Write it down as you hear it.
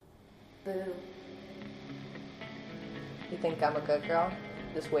Boo. You think I'm a good girl?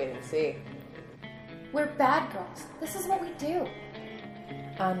 Just wait and see. We're bad girls. This is what we do.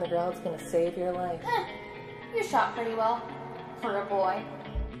 I'm the girl that's gonna save your life. You shot pretty well. For a boy.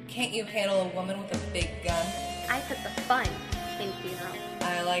 Can't you handle a woman with a big gun? I put the fun in funeral.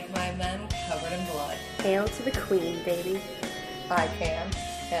 I like my men covered in blood. Hail to the queen, baby. I can,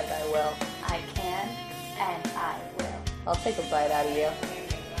 and I will. I can, and I will. I'll take a bite out of you.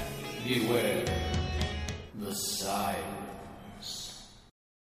 Beware the silence.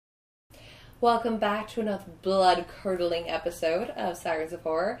 Welcome back to another blood-curdling episode of Sirens of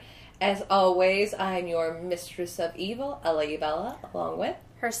Horror. As always, I'm your mistress of evil, Ella Bella, along with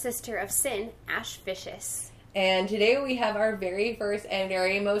Her sister of sin, Ash Vicious. And today we have our very first and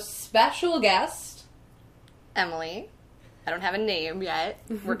very most special guest, Emily. I don't have a name yet.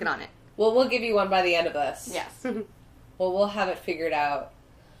 Working on it. Well, we'll give you one by the end of this. Yes. Well, we'll have it figured out.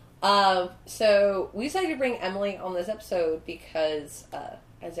 So we decided to bring Emily on this episode because,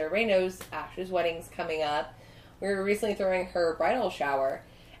 as everybody knows, Ash's wedding's coming up. We were recently throwing her bridal shower,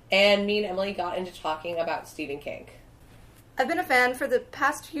 and me and Emily got into talking about Stephen King. I've been a fan for the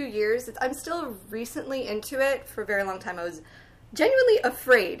past few years. I'm still recently into it. For a very long time, I was genuinely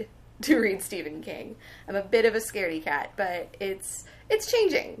afraid to read Stephen King. I'm a bit of a scaredy cat, but it's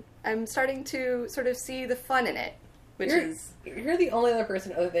changing. I'm starting to sort of see the fun in it, You're the only other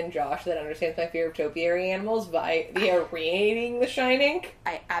person other than Josh that understands my fear of topiary animals via reading The Shining.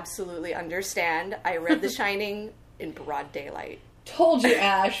 I absolutely understand. I read The Shining in broad daylight. Told you,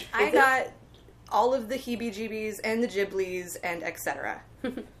 Ash. I got all of the heebie-jeebies and the giblies and etc.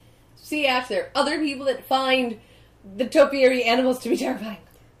 See, Ash, there are other people that find the topiary animals to be terrifying.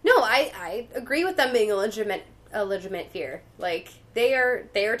 No, I agree with them being a legitimate fear. Like, they are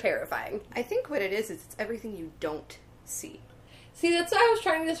terrifying. I think what it is it's everything you don't see. See, that's how I was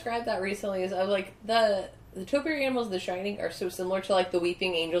trying to describe that recently, is I was like, the topiary animals in The Shining are so similar to, like, the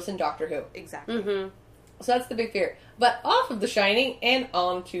weeping angels in Doctor Who. Exactly. Mm-hmm. So that's the big fear. But off of The Shining and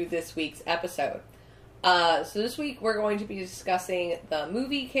on to this week's episode. So this week we're going to be discussing the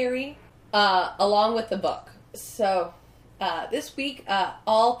movie Carrie, along with the book. So this week,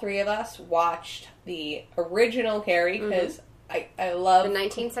 all three of us watched the original Carrie, because I love... The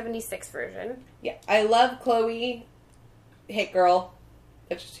 1976 version. Yeah, I love Chloe, Hit Girl.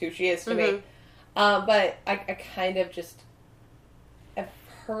 That's just who she is to me. But I kind of just... I've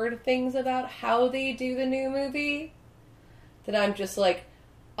heard things about how they do the new movie that I'm just like...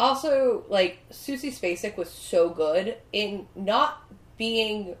 Also, like, Susie Spacek was so good in not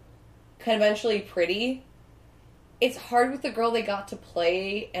being conventionally pretty. It's hard with the girl they got to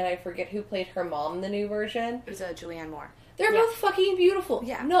play, and I forget who played her mom in the new version. It was Julianne Moore. They're both fucking beautiful.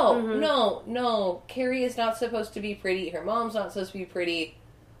 Yeah. No. Carrie is not supposed to be pretty. Her mom's not supposed to be pretty.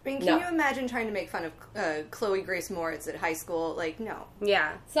 I mean, can you imagine trying to make fun of Chloe Grace Moritz at high school? Like, no.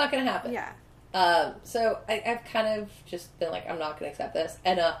 Yeah. It's not going to happen. Yeah. So I've kind of just been like, I'm not going to accept this.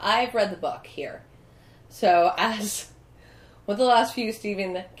 And I've read the book here. So as with the last few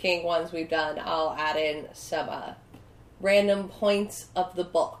Stephen King ones we've done, I'll add in some random points of the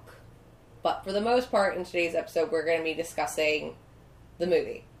book. But for the most part, in today's episode, we're going to be discussing the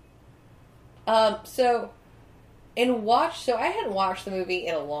movie. So I hadn't watched the movie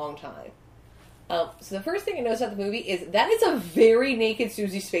in a long time. So the first thing I noticed about the movie is that is a very naked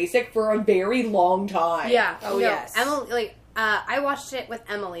Susie Spacek for a very long time. Yeah. Oh, yes. Emily, like, I watched it with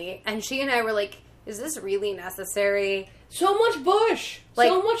Emily, and she and I were like, is this really necessary? So much bush. Like,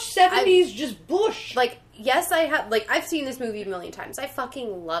 so much 70s just bush. Like, yes, I have, like, I've seen this movie a million times. I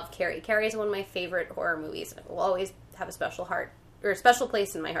fucking love Carrie. Carrie is one of my favorite horror movies, and it will always have a special heart, or a special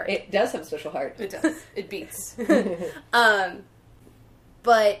place in my heart. It does have a special heart. It does. It beats.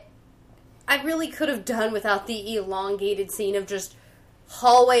 But I really could have done without the elongated scene of just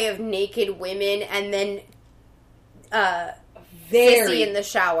hallway of naked women and then Sissy in the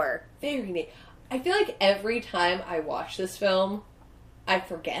shower. Very naked. I feel like every time I watch this film, I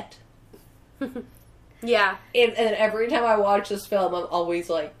forget. Yeah. And every time I watch this film, I'm always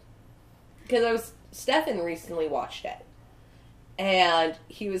like... Because Stefan recently watched it. And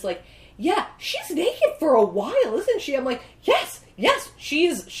he was like, yeah, she's naked for a while, isn't she? I'm like, yes, she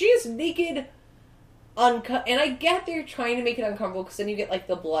is naked, uncut. And I get they're trying to make it uncomfortable because then you get, like,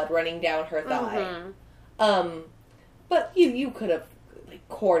 the blood running down her thigh. Mm-hmm. But you could have, like,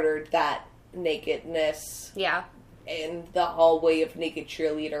 quartered that nakedness. Yeah. And the hallway of naked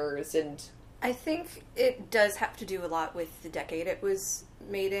cheerleaders and... I think it does have to do a lot with the decade it was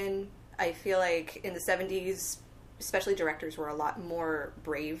made in. I feel like in the 70s, especially directors, were a lot more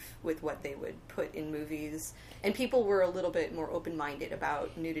brave with what they would put in movies, and people were a little bit more open-minded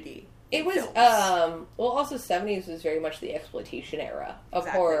about nudity. It was, films. also 70s was very much the exploitation era of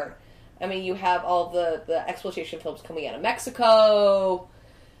Exactly. horror. I mean, you have all the exploitation films coming out of Mexico.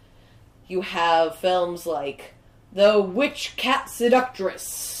 You have films like The Witch Cat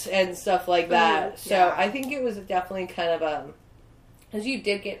Seductress and stuff like that. So yeah. I think it was definitely kind of, because you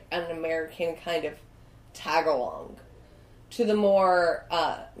did get an American kind of tag-along to the more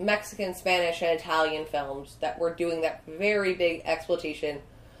Mexican, Spanish, and Italian films that were doing that very big exploitation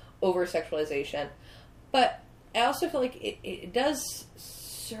over-sexualization. But I also feel like it does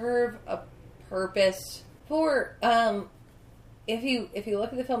serve a purpose for, if you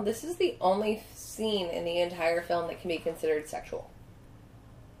look at the film, this is the only scene in the entire film that can be considered sexual.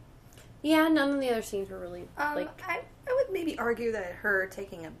 Yeah, none of the other scenes were really, I would maybe argue that her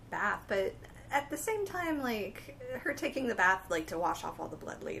taking a bath, but at the same time, like, her taking the bath, like, to wash off all the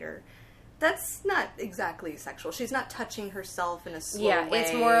blood later, that's not exactly sexual. She's not touching herself in a slow way.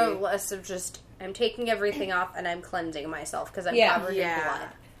 it's more or less of just, I'm taking everything off and I'm cleansing myself because I'm covered in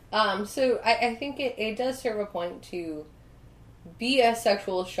blood. So I think it does serve a point to be a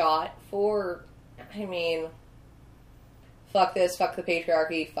sexual shot for, I mean, fuck this, fuck the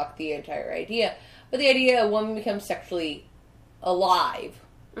patriarchy, fuck the entire idea. But the idea a woman becomes sexually alive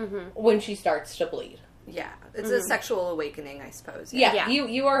when she starts to bleed. Yeah, it's a sexual awakening, I suppose. Yeah.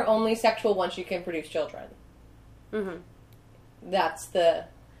 You are only sexual once you can produce children. That's the...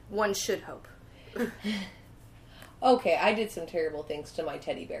 One should hope. Okay, I did some terrible things to my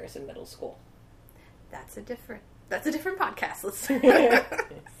teddy bears in middle school. That's a different podcast. Let's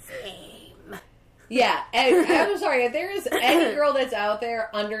Yeah, and I'm sorry, if there is any girl that's out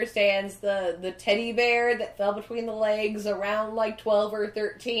there understands the teddy bear that fell between the legs around like 12 or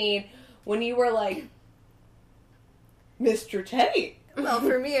 13 when you were like, Mr. Teddy. Well,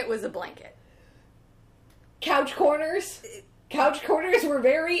 for me, it was a blanket. Couch corners? Couch corners were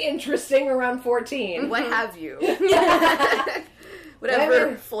very interesting around 14. What have you? Whatever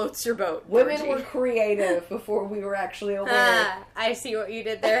Women- floats your boat. Women Georgie. were creative before we were actually aware. I see what you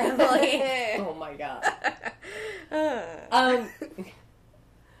did there, Emily. Oh my god.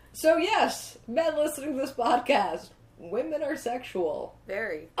 So yes, men listening to this podcast, women are sexual.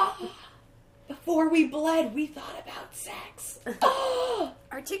 Very. Before we bled, we thought about sex.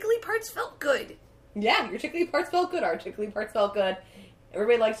 Our tickly parts felt good. Yeah, your tickly parts felt good. Our tickly parts felt good.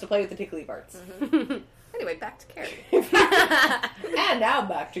 Everybody likes to play with the tickly parts. Anyway, back to Carrie. And now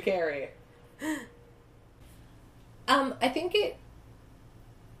back to Carrie. I think it,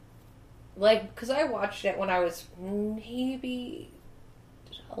 like, because I watched it when I was maybe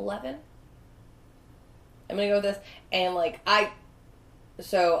 11. I'm gonna go with this. And, like,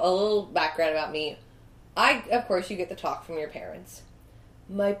 so a little background about me. Of course, you get the talk from your parents.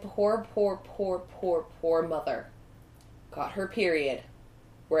 My poor mother got her period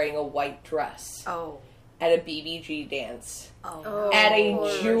wearing a white dress Oh. at a BBG dance. Oh. At a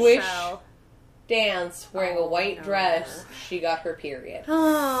poor Jewish Rochelle. dance wearing a white no. dress, she got her period.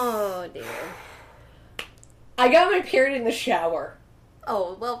 Oh, dear. I got my period in the shower.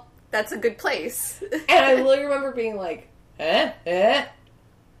 Oh, well, that's a good place. And I literally remember being like,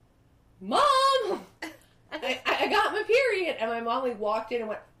 Mom! I got my period. And my mom like walked in and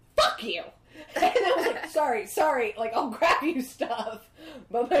went, fuck you! And I was like, sorry, like, I'll grab you stuff.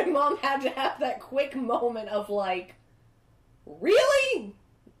 But my mom had to have that quick moment of like, really?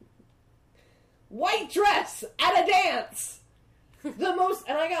 White dress at a dance! And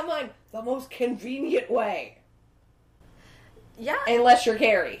I got mine the most convenient way. Yeah. Unless you're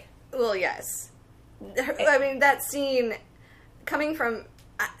Carrie. Well, yes. I mean, that scene, coming from,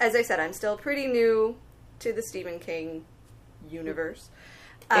 as I said, I'm still pretty new to the Stephen King universe.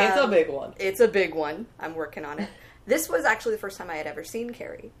 It's a big one. It's a big one. I'm working on it. This was actually the first time I had ever seen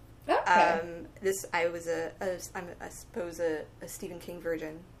Carrie. Okay. I'm I suppose a Stephen King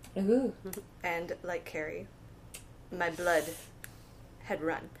virgin, Ooh. and like Carrie, my blood had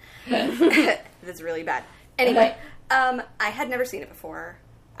run. That's really bad. Anyway, I had never seen it before.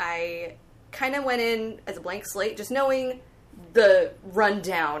 I kind of went in as a blank slate, just knowing the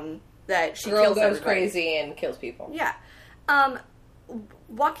rundown that she Girl kills goes everybody. crazy and kills people. Yeah.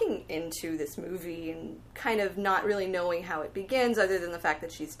 Walking into this movie and kind of not really knowing how it begins, other than the fact that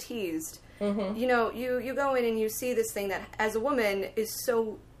she's teased, you know, you go in and you see this thing that, as a woman, is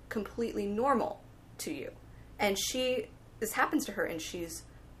so completely normal to you. And this happens to her, and she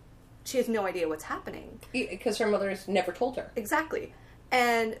has no idea what's happening. Because her mother's never told her. Exactly.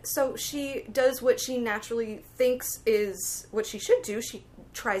 And so she does what she naturally thinks is what she should do. She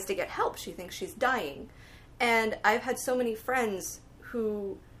tries to get help. She thinks she's dying. And I've had so many friends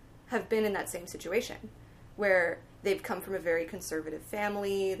who have been in that same situation, where they've come from a very conservative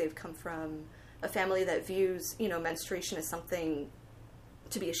family, they've come from a family that views, menstruation as something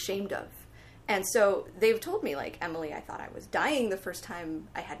to be ashamed of. And so they've told me, like, Emily, I thought I was dying the first time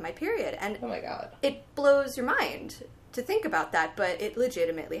I had my period. And Oh my God. it blows your mind to think about that, but it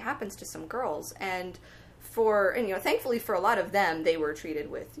legitimately happens to some girls. And thankfully for a lot of them, they were treated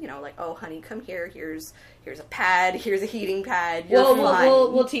with, like, oh, honey, come here. Here's a pad. Here's a heating pad. You're fine.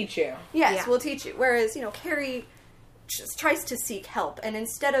 We'll teach you. Yes, Yeah. we'll teach you. Whereas, Carrie just tries to seek help. And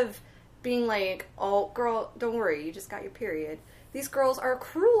instead of being like, oh, girl, don't worry, you just got your period, these girls are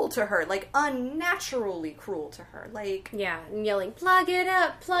cruel to her, like, unnaturally cruel to her. Like, Yeah, and yelling, plug it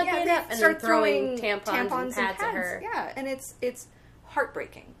up, they and then start throwing tampons and pads at her. Yeah, and it's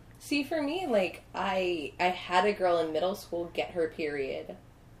heartbreaking. See, for me, like, I had a girl in middle school get her period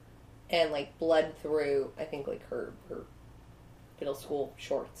and, like, bled through, I think, like, her middle school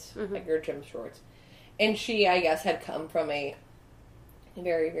shorts, like her gym shorts. And she, I guess, had come from a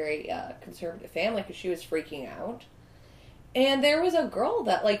very, very conservative family because she was freaking out. And there was a girl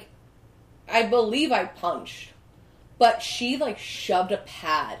that, like, I believe I punched, but she, like, shoved a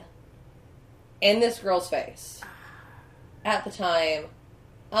pad in this girl's face at the time.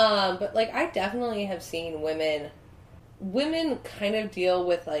 But, like, I definitely have seen women kind of deal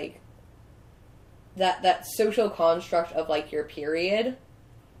with, like, that social construct of, like, your period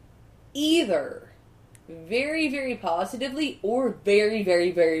either very, very positively or very,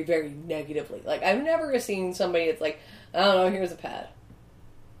 very, very, very negatively. Like, I've never seen somebody that's like, I don't know, here's a pad.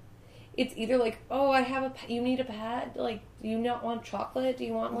 It's either like, oh, you need a pad? Like, do you not want chocolate? Do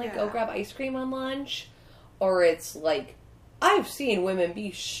you want, like, go grab ice cream on lunch? Or it's like, I've seen women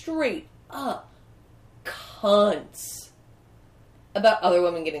be straight up cunts about other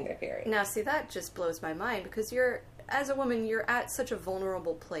women getting their period. Now, see, that just blows my mind, because as a woman, you're at such a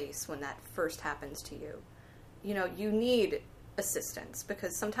vulnerable place when that first happens to you. You need assistance,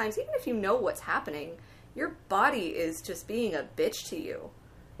 because sometimes, even if you know what's happening, your body is just being a bitch to you.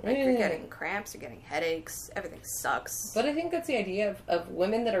 Like, you're getting cramps, you're getting headaches, everything sucks. But I think that's the idea of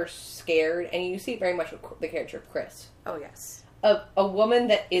women that are scared, and you see it very much with the character of Chris. Oh, yes. A woman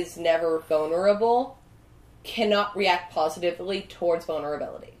that is never vulnerable cannot react positively towards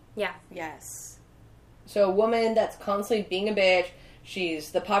vulnerability. Yeah. Yes. So a woman that's constantly being a bitch,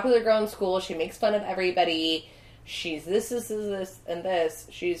 she's the popular girl in school, she makes fun of everybody, she's this, and this,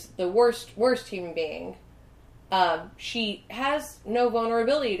 she's the worst human being. She has no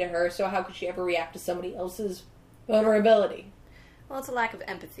vulnerability to her, so how could she ever react to somebody else's vulnerability? Well, it's a lack of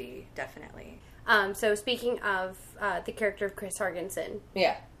empathy, definitely. So speaking of the character of Chris Hargensen,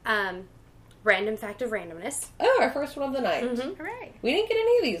 Yeah. random fact of randomness. Oh, our first one of the night. Hooray. We didn't get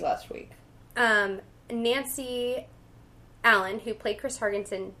any of these last week. Nancy Allen, who played Chris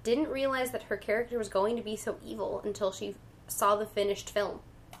Hargensen, didn't realize that her character was going to be so evil until she saw the finished film.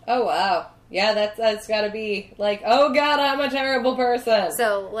 Oh, wow. Yeah, that's gotta be, like, oh god, I'm a terrible person.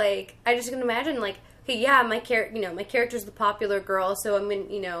 So, like, I just can imagine, like, okay, yeah, my character's the popular girl, so I'm in,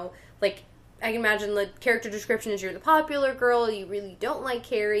 like, I can imagine the character description is you're the popular girl, you really don't like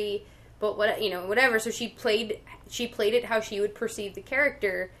Carrie, but whatever. So she played it how she would perceive the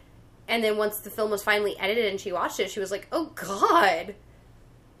character, and then once the film was finally edited and she watched it, she was like, oh god.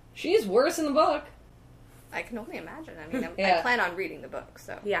 She's worse in the book. I can only imagine. I mean, Yeah. I plan on reading the book,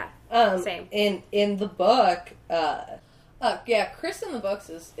 so. Yeah, same. In the book, Chris in the books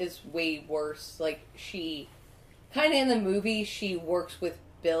is way worse. Like, she, kind of in the movie, she works with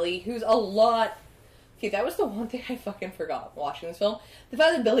Billy, who's a lot... Okay, that was the one thing I fucking forgot watching this film. The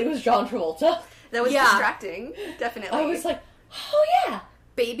fact that Billy was John Travolta. That was Yeah. distracting, definitely. I was like, oh yeah!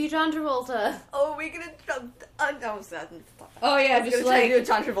 Baby John Travolta. oh, are we gonna dump... I was sad. Oh yeah, I was just gonna try like... to do a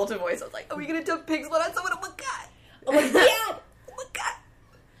John Travolta voice. I was like, are we gonna dump pig's blood on someone? Oh my god! Oh my god! Oh my god!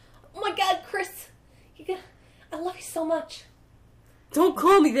 Oh my god, Chris! I love you so much. Don't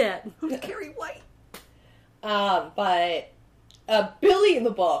call me that. Who's Carrie White? But Billy in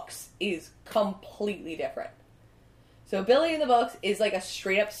the books is completely different. So Billy in the books is like a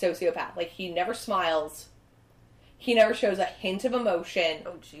straight up sociopath. Like, he never smiles. He never shows a hint of emotion.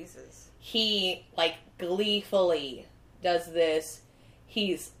 Oh, Jesus. He, like, gleefully does this.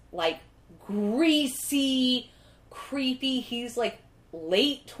 He's, like, greasy, creepy. He's, like,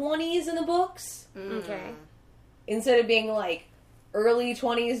 late 20s in the books. Okay. Instead of being, like, early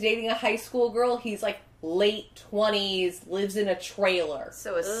 20s dating a high school girl, he's, like, late 20s, lives in a trailer.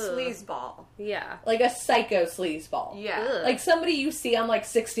 So a sleazeball. Yeah. Like a psycho sleazeball. Yeah. Ugh. Like somebody you see on, like,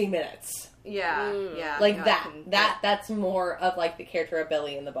 60 Minutes. Yeah. Yeah. Like no, I that. can- That's more of, like, the character of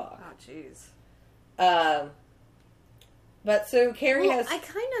Billy in the book. Oh, jeez. But so Carrie Well, has. I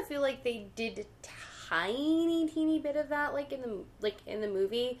kind of feel like they did a teeny bit of that, like in the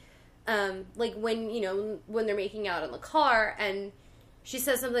movie, like when they're making out in the car and she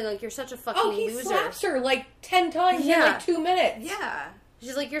says something like, "You're such a fucking Oh, he loser." slaps her like 10 times in Yeah. like 2 minutes. Yeah.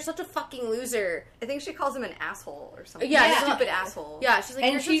 She's like, "You're such a fucking loser." I think she calls him an asshole or something. Yeah, Yeah. Stupid asshole. Yeah, she's like,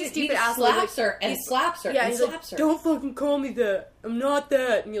 And "You're such a he stupid asshole." slaps Like, her and he's- slaps her Yeah, and he's slaps like, her. "Don't fucking call me that. I'm not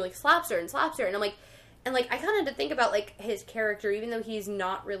that." And he like slaps her, and I'm like, and like I kind of had to think about like his character, even though he's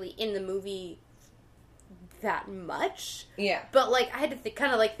not really in the movie that much. Yeah. But like I had to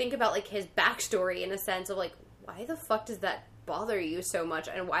kind of like think about like his backstory in a sense of like, why the fuck does that bother you so much,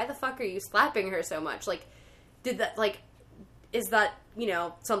 and why the fuck are you slapping her so much? Like, did that like, is that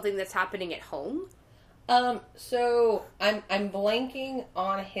something that's happening at home? So I'm blanking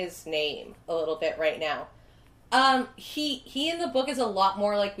on his name a little bit right now. He in the book is a lot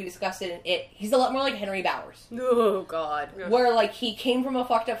more like we discussed it in It. He's a lot more like Henry Bowers. Oh God. Where, like, he came from a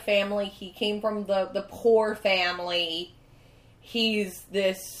fucked up family. He came from the poor family. He's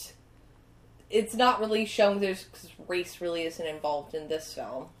this... It's not really shown because race really isn't involved in this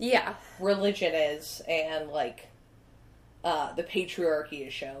film. Yeah. Religion is, and, like, the patriarchy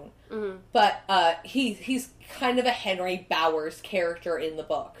is shown. Mm-hmm. But he's kind of a Henry Bowers character in the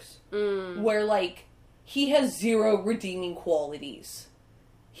books. Where, like, he has zero redeeming qualities.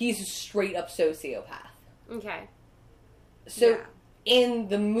 He's a straight-up sociopath. Okay. So, Yeah. in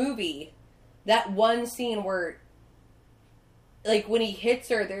the movie, that one scene where, like, when he hits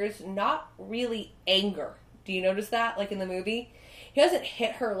her, there's not really anger. Do you notice that? Like, in the movie? He doesn't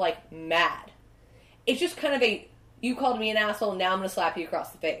hit her, like, mad. It's just kind of a, you called me an asshole, now I'm gonna slap you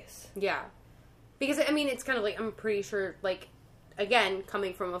across the face. Yeah. Because, I mean, it's kind of like, I'm pretty sure, like, again,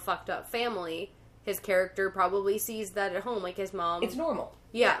 coming from a fucked up family, his character probably sees that at home, like his mom. It's normal.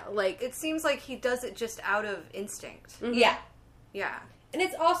 Yeah, like, It seems like he does it just out of instinct. Yeah. Yeah. And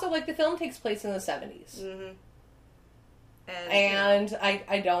it's also, like, the film takes place in the 70s. Mm-hmm. And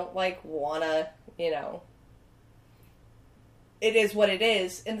I don't, like, wanna, it is what it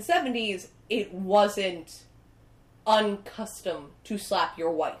is. In the 70s, it wasn't uncustom to slap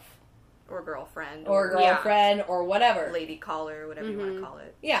your wife. Or girlfriend. Or girlfriend, or whatever. lady caller, whatever you want to call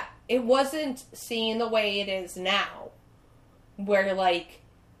it. Yeah. It wasn't seen the way it is now. Where, like,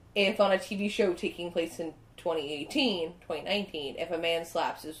 if on a TV show taking place in 2018, 2019, if a man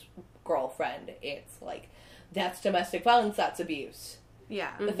slaps his girlfriend, it's like, that's domestic violence, that's abuse.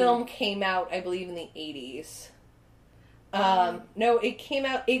 Yeah. The film came out, I believe, in the 80s. No,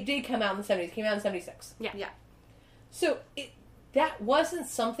 it did come out in the 70s. It came out in 76. yeah. Yeah. So, that wasn't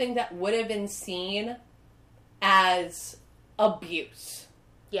something that would have been seen as abuse.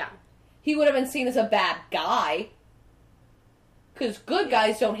 Yeah. He would have been seen as a bad guy. Because good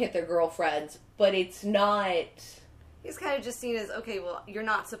guys don't hit their girlfriends, but it's not... He's kind of just seen as, okay, well, you're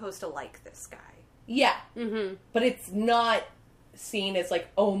not supposed to like this guy. Yeah. Mm-hmm. But it's not seen as like,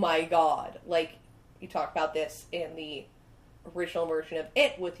 oh my god. Like, you talk about this in the original version of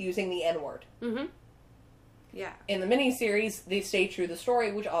It with using the N-word. Mm-hmm. Yeah. In the miniseries, they stay true to the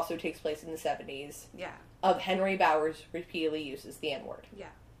story, which also takes place in the 70s, Yeah. of Henry Bowers repeatedly uses the N-word. Yeah.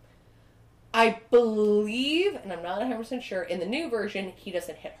 I believe, and I'm not 100% sure, in the new version, he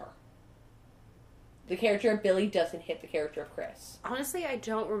doesn't hit her. The character of Billy doesn't hit the character of Chris. Honestly, I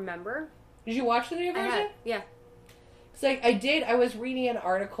don't remember. Did you watch the new I version? had, yeah. It's like, I did, I was reading an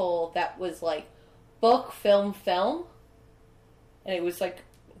article that was like, book, film, and it was like,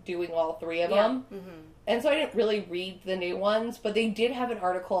 doing all three of Yeah. them. Mm-hmm. And so I didn't really read the new ones, but they did have an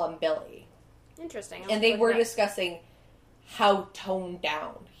article on Billy. Interesting. And they were discussing how toned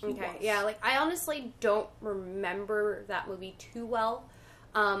down he was. Okay, yeah, like, I honestly don't remember that movie too well.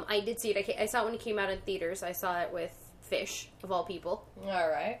 I did see it. I saw it when it came out in theaters. I saw it with Fish, of all people.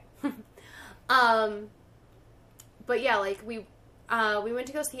 Alright. But yeah, like, we went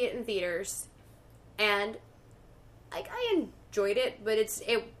to go see it in theaters, and, like, I enjoyed it, but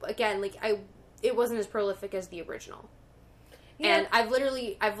it wasn't as prolific as the original. Yeah. And I've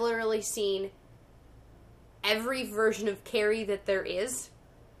literally seen every version of Carrie that there is.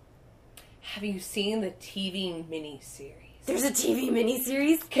 Have you seen the TV miniseries? There's a TV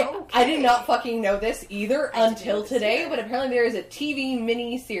miniseries. Okay. I did not fucking know this either I didn't until know this today, either. but apparently there is a TV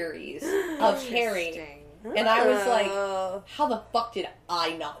miniseries of Carrie. Interesting. And I was like, Oh. how the fuck did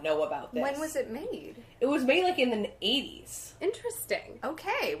I not know about this? When was it made? It was made like in the 80s. Interesting.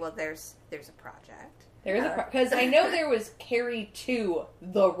 Okay, well, there's a project. There is a because I know there was Carrie 2: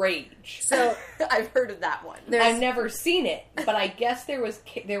 The Rage. So I've heard of that one. I've never seen it, but I guess there was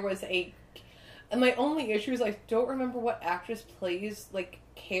a. And my only issue is I don't remember what actress plays like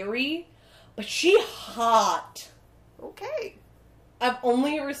Carrie, but she hot. Okay. I've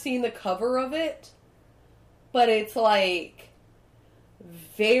only ever seen the cover of it, but it's like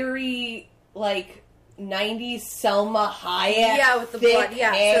very like 90s Selma Hayek. Yeah, with the thick blood.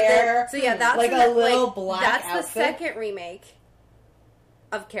 Yeah. hair, So that's like a little black That's outfit. the second remake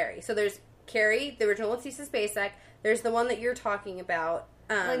of Carrie. So there's Carrie, the original with Cece Spacek. There's the one that you're talking about.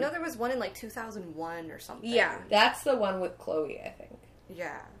 Well, I know there was one in like 2001 or something. Yeah. That's the one with Chloe, I think.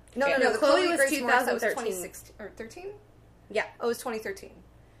 Yeah. No, Okay. no, No, the Chloe Chloe was Grace Moretz, that was 2013. 2016 or 13. Yeah. Oh, it was 2013.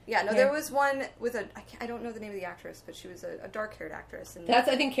 Yeah, no, Okay. there was one with I don't know the name of the actress, but she was a dark-haired actress. And That's,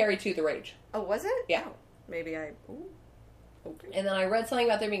 I think, Carrie 2, The Rage. oh, was it? Yeah. Oh, maybe I. Ooh. Okay. And then I read something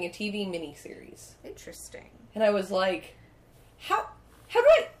about there being a TV miniseries. Interesting. And I was like, how do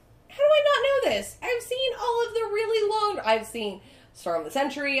I not know this? I've seen all of the really long... I've seen Storm of the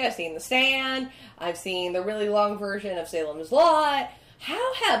Century, I've seen The Stand, I've seen the really long version of Salem's Lot.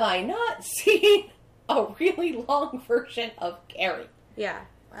 How have I not seen a really long version of Carrie? Yeah.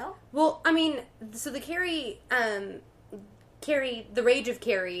 Well, I mean, so the Carrie, The Rage of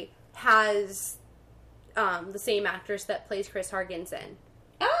Carrie has the same actress that plays Chris Hargensen.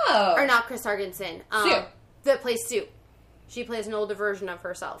 Oh! Or not Chris Hargensen. Sue. That plays Sue. She plays an older version of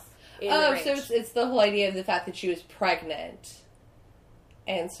herself. In The Oh, Rage. so it's the whole idea of the fact that she was pregnant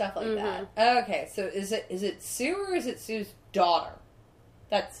and stuff like that. Okay, so is it Sue or is it Sue's daughter?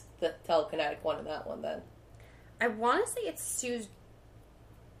 That's the telekinetic one in that one, then. I want to say it's Sue's.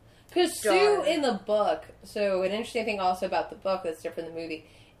 Because Sue Daughter. in the book, so an interesting thing also about the book that's different than the movie,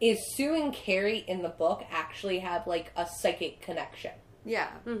 is Sue and Carrie in the book actually have, like, a psychic connection. yeah.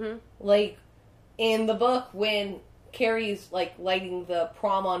 Mm-hmm. Like, in the book, when Carrie's, like, lighting the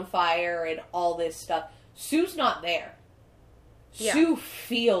prom on fire and all this stuff, Sue's not there. Yeah. Sue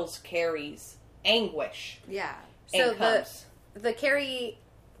feels Carrie's anguish Yeah. So and comes. the Carrie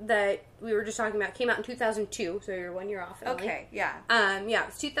that we were just talking about came out in 2002, so you're 1 year off. Emily. Okay. Yeah. Yeah,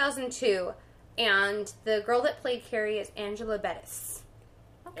 it's 2002, and the girl that played Carrie is Angela Bettis.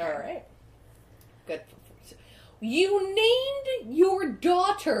 Okay. All right. Good. You named your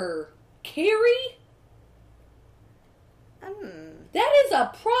daughter Carrie? That is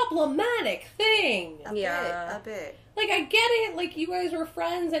a problematic thing. Yeah. A bit. Like, I get it, like, you guys were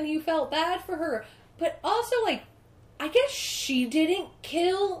friends and you felt bad for her. But also, like, I guess she didn't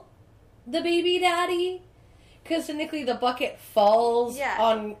kill the baby daddy. Because technically the bucket falls Yeah.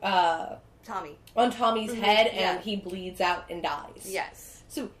 on Tommy. Tommy's head and yeah. he bleeds out and dies. Yes.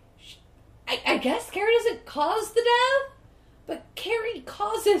 So, I guess Carrie doesn't cause the death, but Carrie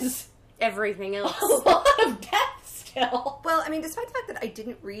causes Everything else. a lot of death still. Well, I mean, despite the fact that I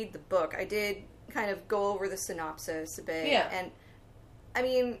didn't read the book, I did kind of go over the synopsis a bit. Yeah. And, I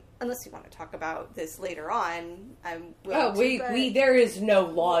mean, unless you want to talk about this later on, I'm Oh, willing to, but there is no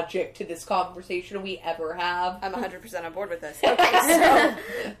logic to this conversation we ever have. I'm 100% on board with this. Okay, so,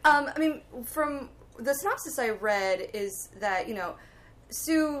 I mean, from the synopsis I read is that, you know,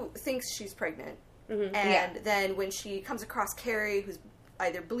 Sue thinks she's pregnant. Mm-hmm. And then when she comes across Carrie, who's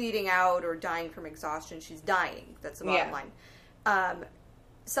either bleeding out or dying from exhaustion, she's dying. That's the bottom line.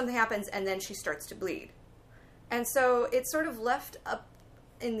 Something happens, and then she starts to bleed. And so it's sort of left up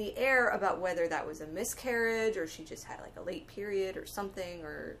in the air about whether that was a miscarriage or she just had like a late period or something,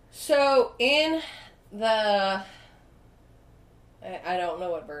 or So, in the... I don't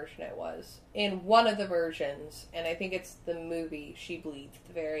know what version it was. In one of the versions, and I think it's the movie, she bleeds at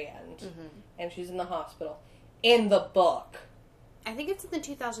the very end. And she's in the hospital. In the book... I think it's in the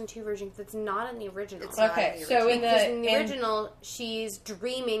 2002 version because it's not in the original. It's not Okay, in the so Because in the original, she's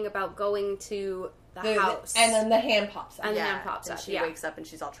dreaming about going to the house. and then the hand pops out. And the hand pops and up, she yeah. wakes up and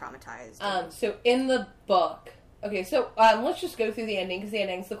she's all traumatized. So in the book, okay, so let's just go through the ending because the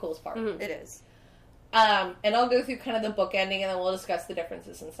ending's the coolest part. It is. And I'll go through kind of the book ending and then we'll discuss the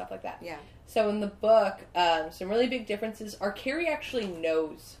differences and stuff like that. Yeah. So in the book, some really big differences are Carrie actually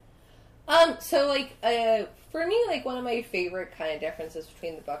knows. So like, for me, like one of my favorite kind of differences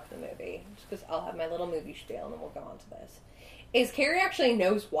between the book and the movie, just because I'll have my little movie spiel and then we'll go on to this, is Carrie actually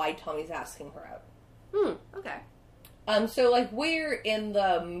knows why Tommy's asking her out. Okay. So like where in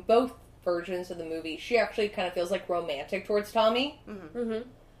the both versions of the movie, she actually kind of feels like romantic towards Tommy.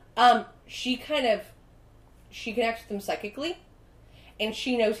 She connects with him psychically, and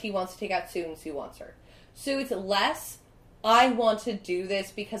she knows he wants to take out Sue and Sue wants her. So it's less, I want to do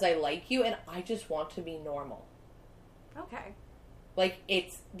this because I like you and I just want to be normal. Okay. Like,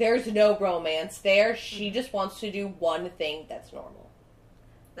 there's no romance there. She just wants to do one thing that's normal.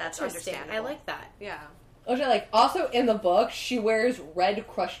 That's Interesting. understandable. I like that. Yeah. Which I like. Also, in the book, she wears red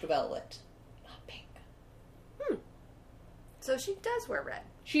crushed velvet. Not pink. So she does wear red.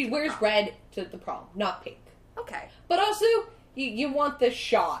 She wears red to the prom, not pink. Okay. But also, you want the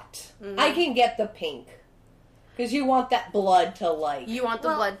shot. Mm-hmm. I can get the pink. Because you want that blood to, like... You want the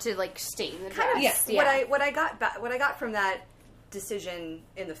blood to, like, stain the dress. Yes. Yeah. What I got from that decision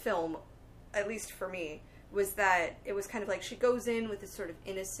in the film, at least for me, was that it was kind of like she goes in with this sort of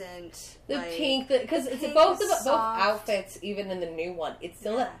innocent, The like, pink, because the pink both is both soft. outfits, even in the new one, it's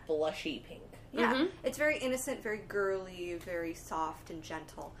still Yeah. that blushy pink. Yeah, Mhm. it's very innocent, very girly, very soft and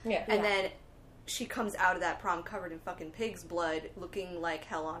gentle. Yeah. And Yeah. then she comes out of that prom covered in fucking pig's blood, looking like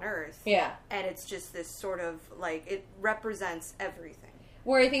hell on earth. Yeah. And it's just this sort of, like, it represents everything.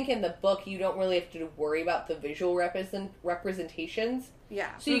 Where I think in the book, you don't really have to worry about the visual representations.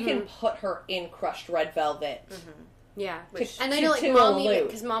 Yeah. So you can put her in crushed red velvet. Yeah. Which- And I to- know, like, to Mom allude.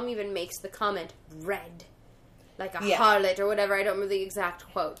 because Mom even makes the comment, red. Like a Yeah. harlot or whatever. I don't remember the exact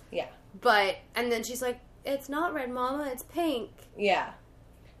quote. Yeah. But, and then she's like, it's not red, Mama, it's pink. Yeah.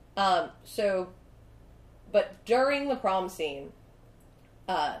 But during the prom scene,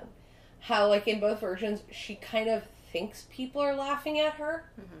 how, like, in both versions, she kind of thinks people are laughing at her.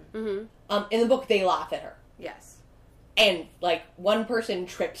 Mm-hmm. In the book, they laugh at her. Yes. And, like, one person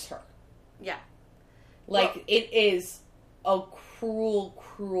trips her. Yeah. Like, Well- it is a cruel,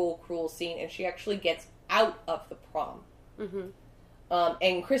 cruel, cruel scene, and she actually gets out of the prom. Mm-hmm.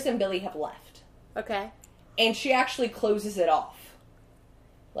 And Chris and Billy have left. Okay. And she actually closes it off.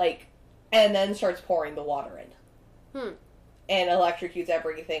 Like, and then starts pouring the water in. And electrocutes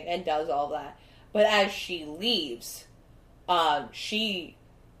everything and does all that. But as she leaves, she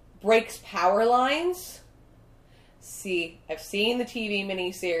breaks power lines. See, I've seen the TV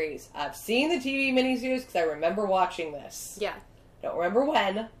miniseries. I've seen the TV miniseries because I remember watching this. Yeah. Don't remember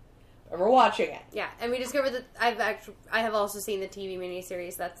when. Remember watching it. Yeah. And we discovered that I have also seen the TV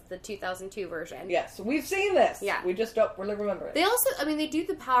miniseries. That's the 2002 version. Yes, we've seen this. Yeah. We just don't really remember it. They also, I mean, they do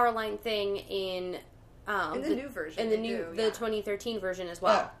the power line thing in the new version, in the they new do, the yeah. 2013 version as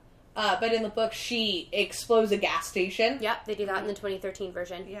well. But in the book, she explodes a gas station. Yep, they do that in the 2013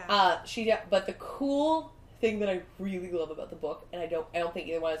 version. Yeah. But the cool thing that I really love about the book, and I don't think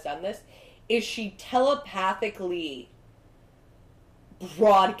either one has done this, is she telepathically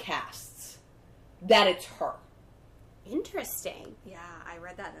broadcasts that it's her. Interesting. Yeah, I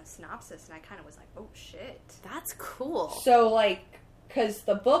read that in a synopsis, and I kind of was like, oh, shit. That's cool. So, like, because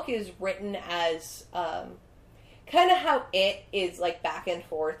the book is written as kind of how it is, like, back and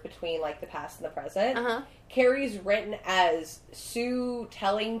forth between, like, the past and the present. Uh-huh. Carrie's written as Sue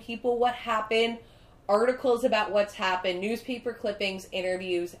telling people what happened, articles about what's happened, newspaper clippings,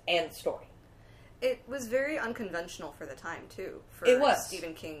 interviews, and story. It was very unconventional for the time, too. For It was.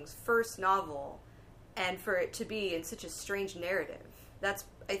 Stephen King's first novel, and for it to be in such a strange narrative. That's,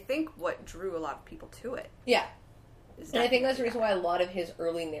 I think, what drew a lot of people to it. Yeah. Is And I think that's the that. reason why a lot of his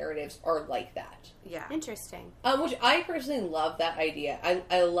early narratives are like that. Yeah. Interesting. Which I personally love that idea.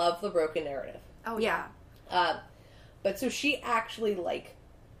 I love the broken narrative. Oh, Yeah. But so she actually, like,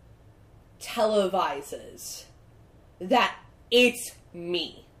 televises that it's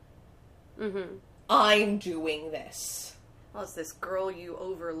me. Mm-hmm. I'm doing this. Well, it's this girl you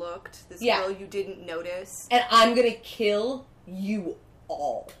overlooked, this Yeah. girl you didn't notice. And I'm gonna kill you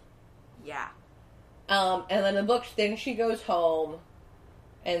all. Yeah. And then in the book, then she goes home,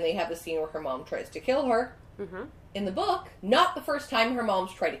 and they have the scene where her mom tries to kill her. Mm-hmm. In the book, not the first time her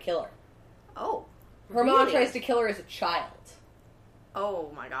mom's tried to kill her. Oh. Her mom Really? tries to kill her as a child.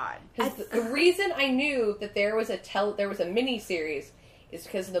 Oh, my God. 'Cause the reason I knew that there was a mini series is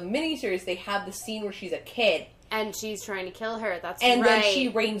because in the mini series they have the scene where she's a kid And she's trying to kill her. That's and right. then she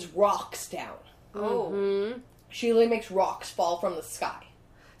rains rocks down. Oh. Mm-hmm. She literally makes rocks fall from the sky.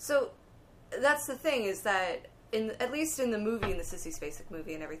 So, that's the thing, is that, at least in the movie, in the Sissy Spacek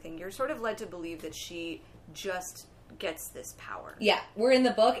movie and everything, you're sort of led to believe that she just gets this power. Yeah, where in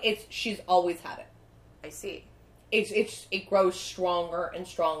the book she's always had it. I see. It grows stronger and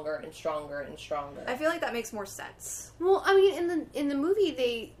stronger and stronger and stronger. I feel like that makes more sense. Well, I mean, in the movie,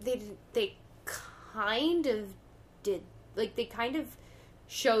 they kind of did, like, they kind of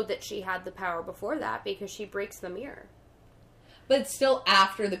showed that she had the power before that because she breaks the mirror. But it's still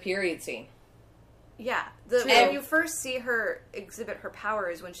after the period scene. Yeah. True. When you first see her exhibit her power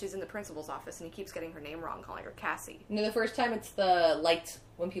is when she's in the principal's office and he keeps getting her name wrong, calling her Cassie. No, the first time it's the lights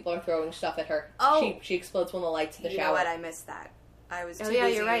when people are throwing stuff at her. Oh. She explodes when the lights in the You shower. know what? I missed that. I was too yeah,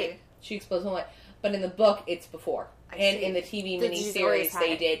 busy. you're right. She explodes when the light. But in the book, it's before. I And see. in the TV That she's always miniseries, had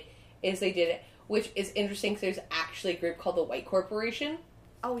they did it, which is interesting because there's actually a group called the White Corporation.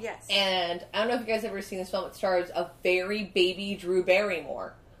 Oh, yes. And I don't know if you guys have ever seen this film. It stars a very baby Drew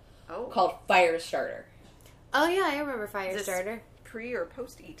Barrymore oh. called Firestarter. Oh yeah, I remember Is this Firestarter. pre or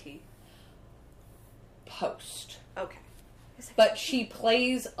post E.T.? Post. Okay. But she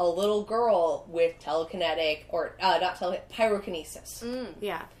plays a little girl with telekinetic, or not pyrokinesis.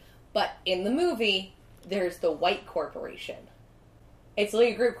 Yeah. But in the movie, there's the White Corporation. It's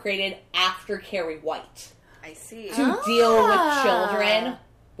a group created after Carrie White I see. to deal with children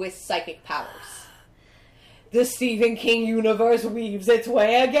with psychic powers. The Stephen King universe weaves its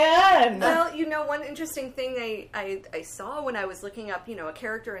way again! Well, one interesting thing I saw when I was looking up, a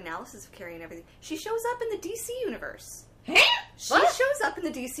character analysis of Carrie and everything, she shows up in the DC universe. She shows up in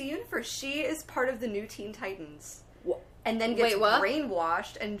the DC universe. She is part of the new Teen Titans. And then gets Wait, what?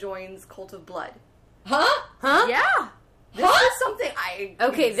 brainwashed and joins Cult of Blood. Huh? Huh? Yeah! This is something I...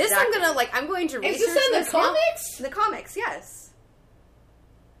 Okay, this I'm exactly. going to research Is this in the now. comics? In the comics, yes.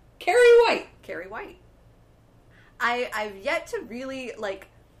 Carrie White. Carrie White. I've yet to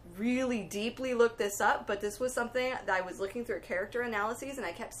really deeply look this up, but this was something that I was looking through character analyses, and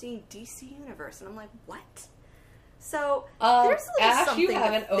I kept seeing DC Universe, and I'm like, what? So, there's a little Ash, something you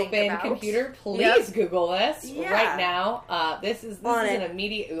have to an think open about. computer. Please Yep. Google this Yeah. right now. This is On an it.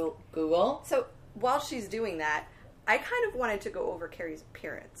 immediate Google. So, while she's doing that, I kind of wanted to go over Carrie's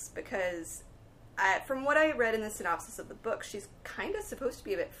appearance, because from what I read in the synopsis of the book, she's kind of supposed to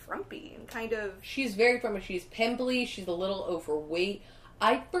be a bit frumpy, and kind of... She's very friendly. She's pimply. She's a little overweight.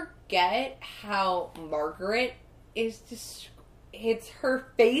 I forget how Margaret is just... her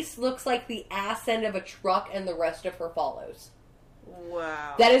face looks like the ass end of a truck and the rest of her follows.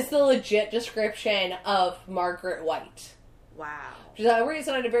 Wow. That is the legit description of Margaret White. Wow. Which is a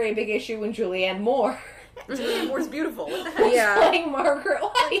reason I had a very big issue when Julianne Moore Julianne Moore's beautiful. What the heck? was Yeah. playing Margaret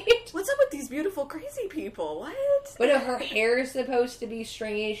White. What's up with these beautiful crazy people? What? But no, her hair is supposed to be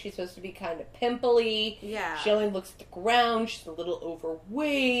stringy. She's supposed to be kind of pimply. Yeah. She only looks at the ground. She's a little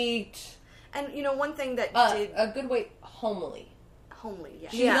overweight. And one thing that did A good weight, homely. homely,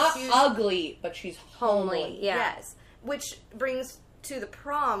 yes. She's Yeah. not She's- ugly, but she's homely. Homely, yeah. Yes. Which brings to the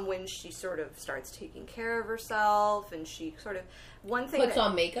prom when she sort of starts taking care of herself, and she sort of one thing Puts that,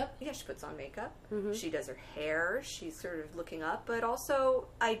 on makeup. Yeah, she puts on makeup. She does her hair. She's sort of looking up, but also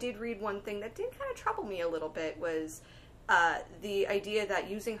I did read one thing that did kind of trouble me a little bit was the idea that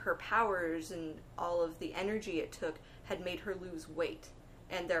using her powers and all of the energy it took had made her lose weight,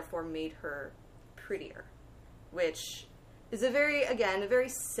 and therefore made her prettier, which is a very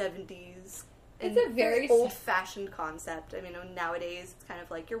 70s. It's a very old-fashioned concept. I mean, nowadays it's kind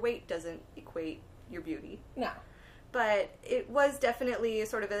of like your weight doesn't equate your beauty. No. But it was definitely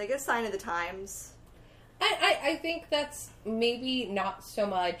sort of like a sign of the times. I think that's maybe not so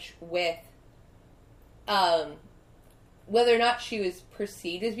much with whether or not she was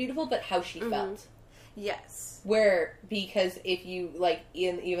perceived as beautiful, but how she felt. Yes. Where, because if you, like,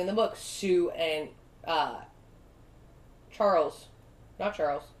 in even the book, Sue and not Charles,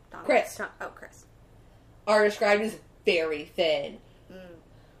 Donald. Chris, Chris. are described as very thin.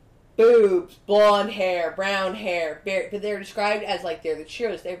 Boobs, blonde hair, brown hair, but they're described as, like, they're the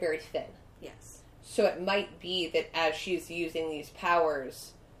cheerleaders. They're very thin. Yes. So it might be that as she's using these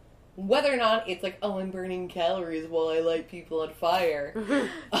powers, whether or not it's like, oh, I'm burning calories while I light people on fire.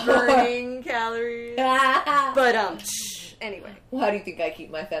 Burning calories. But, anyway. Well, how do you think I keep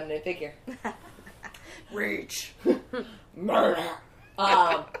my feminine figure? Rage. Murder.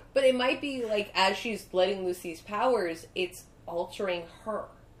 But it might be like, as she's letting loose these powers, it's altering her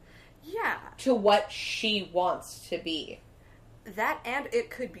Yeah. to what she wants to be. That, and it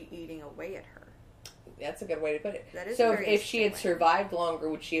could be eating away at her. That's a good way to put it. That is so a very if she had interesting way. survived longer,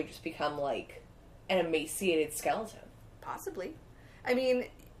 would she have just become like an emaciated skeleton? Possibly. I mean,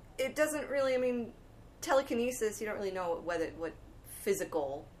 it doesn't really, telekinesis, you don't really know what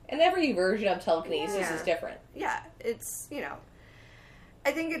physical... And every version of telekinesis Yeah. is different. Yeah, it's,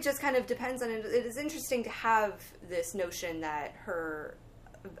 I think it just kind of depends on it. It is interesting to have this notion that her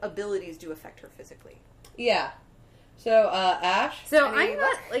abilities do affect her physically. Yeah. So, Ash? So Any I'm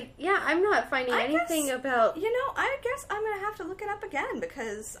not luck? I'm not finding I anything guess- about I guess I'm going to have to look it up again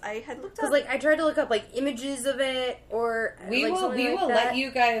because I had looked because up... I tried to look up images of it or We will something like let that. you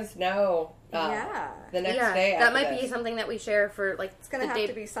guys know yeah. the next yeah, day that after might this. be something that we share for It's going to have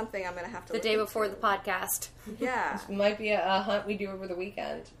to be something I'm going to have to the look day into. before the podcast. Yeah. This might be a hunt we do over the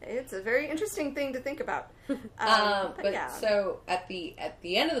weekend. It's a very interesting thing to think about. But yeah. so at the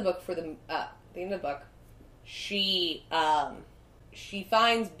end of the book, she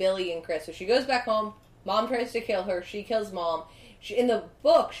finds Billy and Chris. So she goes back home. Mom tries to kill her. She kills Mom. In the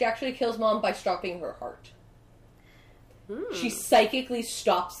book, she actually kills Mom by stopping her heart. She psychically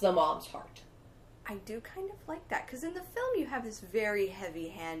stops the mom's heart. I do kind of like that because in the film you have this very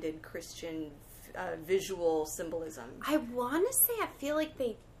heavy-handed Christian visual symbolism. I want to say I feel like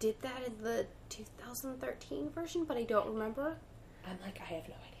they did that in the 2013 version, but I don't remember. I'm like, I have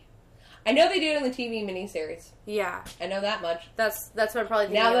no idea. I know they do it in the TV miniseries. Yeah, I know that much. that's what I'm probably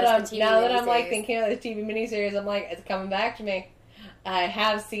thinking. Now that of, is the TV I'm like miniseries. thinking of the TV miniseries, I'm like, it's coming back to me. I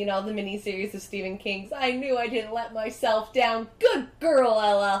have seen all the miniseries of Stephen King's. I knew I didn't let myself down. Good girl,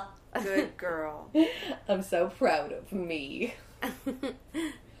 Ella. Good girl. I'm so proud of me.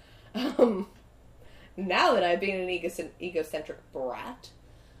 Now that I've been an egocentric brat,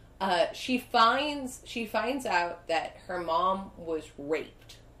 she finds out that her mom was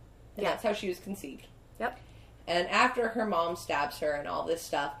raped, and that's how she was conceived. Yep. And after her mom stabs her and all this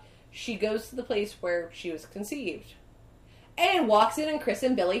stuff, she goes to the place where she was conceived, and walks in and Chris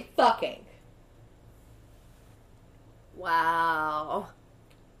and Billy fucking. Wow.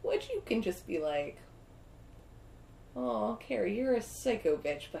 Which you can just be like, oh, Carrie, you're a psycho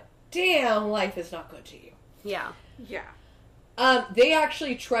bitch, but damn, life is not good to you. Yeah. Yeah. They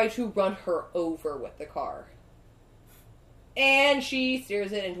actually try to run her over with the car. And she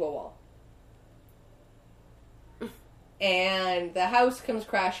steers it into a wall. And the house comes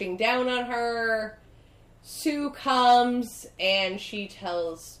crashing down on her. Sue comes and she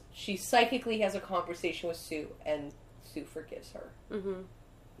psychically has a conversation with Sue, and Sue forgives her. Mm-hmm.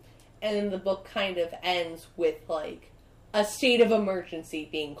 And then the book kind of ends with, like, a state of emergency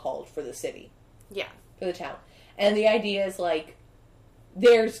being called for the city. Yeah. For the town. And the idea is, like,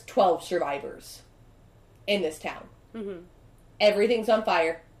 there's 12 survivors in this town. Mm-hmm. Everything's on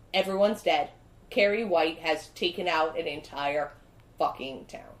fire. Everyone's dead. Carrie White has taken out an entire fucking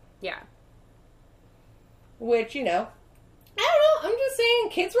town. Yeah. Which, I don't know. I'm just saying,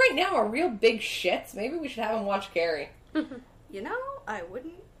 kids right now are real big shits. Maybe we should have them watch Carrie. You know, I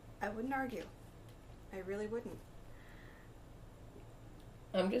wouldn't argue. I really wouldn't.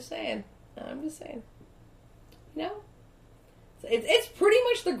 I'm just saying. It's pretty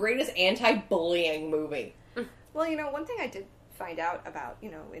much the greatest anti-bullying movie. Well, one thing I did find out about,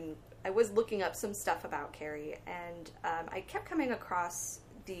 I was looking up some stuff about Carrie, and I kept coming across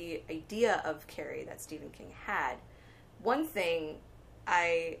the idea of Carrie that Stephen King had. One thing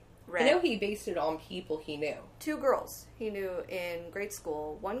I read... I know he based it on people he knew. 2 girls he knew in grade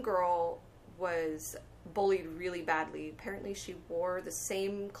school. One girl was bullied really badly. Apparently she wore the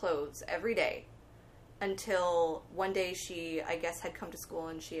same clothes every day until one day she, I guess, had come to school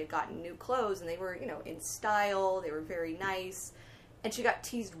and she had gotten new clothes, and they were, in style, they were very nice, and she got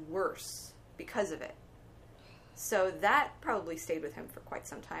teased worse because of it. So that probably stayed with him for quite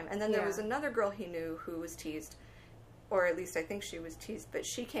some time. And then there was another girl he knew who was teased, or at least I think she was teased, but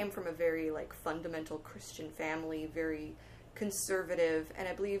she came from a very, fundamental Christian family, very conservative, and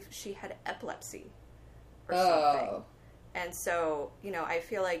I believe she had epilepsy or something. And so, I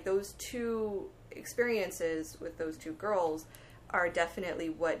feel like those 2 experiences with those 2 girls are definitely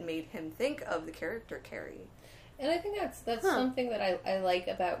what made him think of the character Carrie. And I think that's something that I like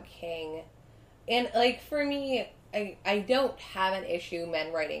about King. And, for me, I don't have an issue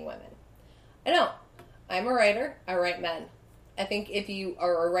men writing women. I don't. I'm a writer. I write men. I think if you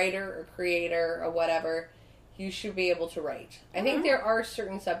are a writer or creator or whatever, you should be able to write. I think there are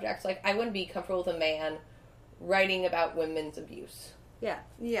certain subjects, I wouldn't be comfortable with a man writing about women's abuse. Yeah.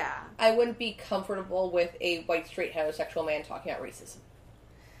 Yeah. I wouldn't be comfortable with a white, straight, heterosexual man talking about racism.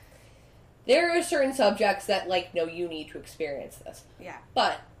 There are certain subjects that, no, you need to experience this. Yeah.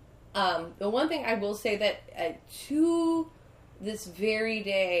 But the one thing I will say that to this very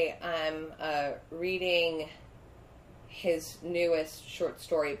day, I'm reading his newest short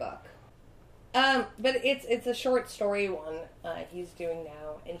story book. But it's a short story one he's doing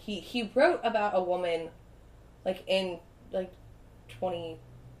now, and he wrote about a woman in late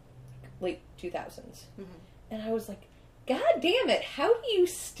 2000s, and I was like, God damn it! How do you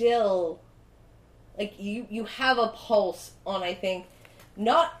still you have a pulse on? I think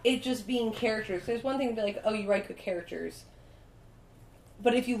not it just being characters. There's one thing to be like, oh, you write good characters,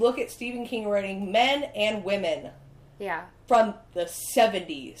 but if you look at Stephen King writing men and women, from the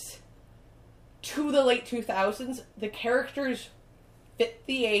 70s to the late 2000s, the characters fit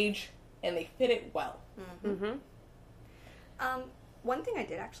the age and they fit it well. One thing I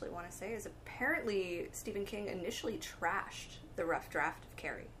did actually want to say is apparently Stephen King initially trashed the rough draft of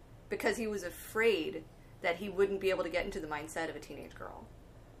Carrie because he was afraid that he wouldn't be able to get into the mindset of a teenage girl.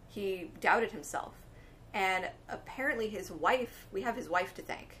 He doubted himself. And apparently we have his wife to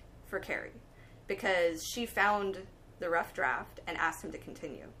thank for Carrie because she found the rough draft and asked him to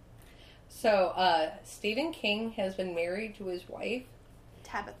continue. So, Stephen King has been married to his wife,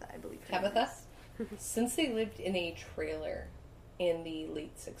 Tabitha, I believe. Tabitha, since they lived in a trailer in the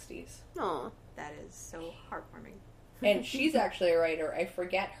late 60s. Oh, That is so heartwarming. And she's actually a writer. I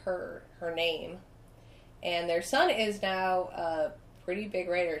forget her name. And their son is now a pretty big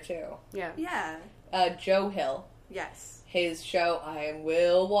writer, too. yeah. Yeah. Joe Hill. Yes. His show, I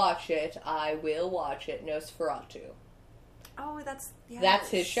will watch it, Nosferatu. Oh, that's... Yes. That's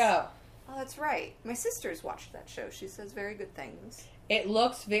his show. Oh, that's right. My sister's watched that show. She says very good things. It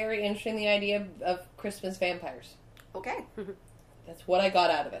looks very interesting, the idea of Christmas vampires. Okay. That's what I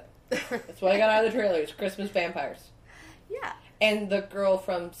got out of it. That's what I got out of the trailers, Christmas vampires. Yeah. And the girl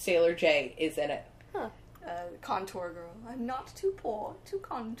from Sailor J is in it. Contour girl. I'm not too poor to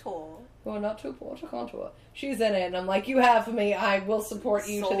contour. Well, not too poor to contour. She's in it, and I'm like, you have me. I will support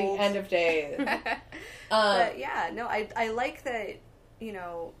you to Sold. the end of days. But yeah, no, I like that, you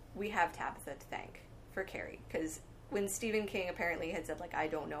know, we have Tabitha to thank for Carrie. Because when Stephen King apparently had said, like, I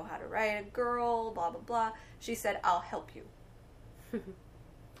don't know how to write a girl, blah, blah, blah, she said, I'll help you.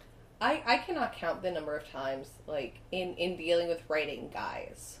 I cannot count the number of times, like, in dealing with writing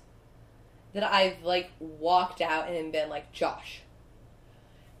guys, that I've, like, walked out and been like, Josh,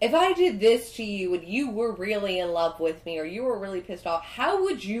 if I did this to you and you were really in love with me or you were really pissed off, how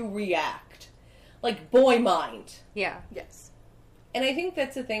would you react? Like, boy mind. Yeah. Yes. And I think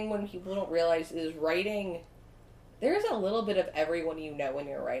that's the thing when people don't realize is writing, there's a little bit of everyone you know when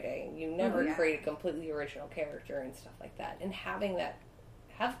you're writing. You never yeah. create a completely original character and stuff like that. And having that,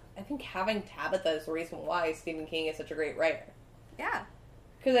 I think having Tabitha is the reason why Stephen King is such a great writer. Yeah.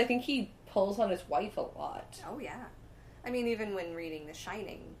 Because I think he pulls on his wife a lot. Oh, yeah. I mean, even when reading The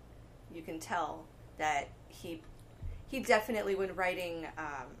Shining, you can tell that he definitely, when writing,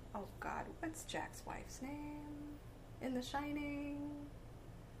 oh God, what's Jack's wife's name in The Shining?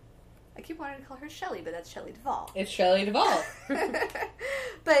 I keep wanting to call her Shelley, but that's Shelley Duvall. It's Shelley Duvall.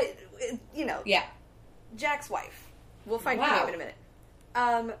 But, you know, Yeah. Jack's wife. We'll find her Wow. name in a minute.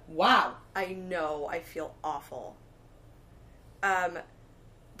 Wow. I know, I feel awful. But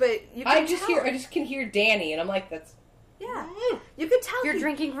you can I just tell. can hear Danny, and I'm like, that's... Yeah. You could tell You're he-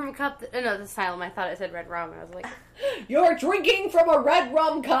 drinking from a cup. No, the Asylum. I thought it said red rum. I was like, You're drinking from a red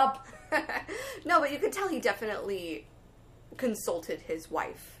rum cup! No, but you could tell he definitely consulted his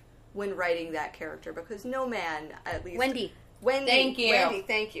wife when writing that character, because no man, at least... Wendy. Thank you. Wendy,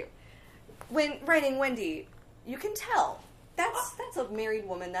 thank you. When writing Wendy, you can tell. That's a married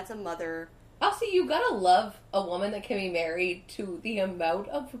woman, that's a mother. Also, you gotta love a woman that can be married to the amount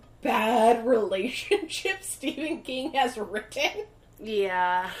of bad relationships Stephen King has written.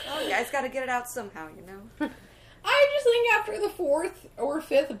 Yeah. Oh, you guys gotta get it out somehow, you know? I just think after the 4th or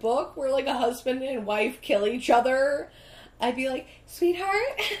 5th book where, like, a husband and wife kill each other, I'd be like,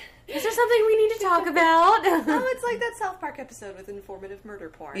 sweetheart... Is there something we need to talk about? Oh, it's like that South Park episode with informative murder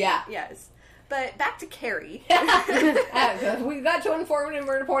porn. Yeah. Yes. But back to Carrie. We got to informative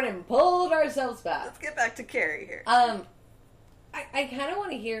murder porn and pulled ourselves back. Let's get back to Carrie here. I kind of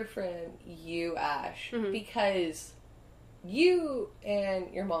want to hear from you, Ash, because you and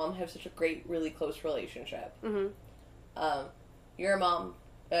your mom have such a great, really close relationship. Mm-hmm. Your mom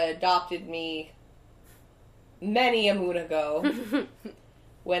adopted me many a moon ago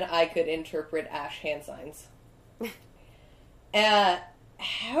when I could interpret Ash hand signs.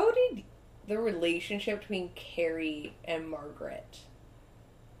 How did the relationship between Carrie and Margaret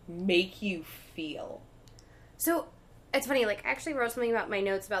make you feel? So, it's funny, like, I actually wrote something about my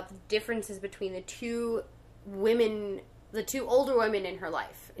notes about the differences between the two women, the two older women in her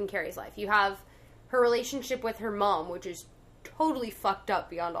life, in Carrie's life. You have her relationship with her mom, which is totally fucked up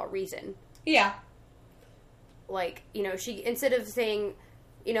beyond all reason. Yeah. Like, you know, she, instead of saying,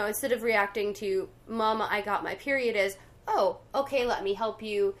 you know, instead of reacting to, Mama, I got my period, as, oh, okay, let me help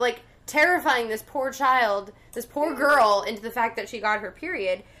you. Like, terrifying this poor child, this poor girl, into the fact that she got her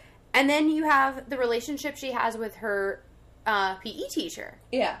period. And then you have the relationship she has with her PE teacher.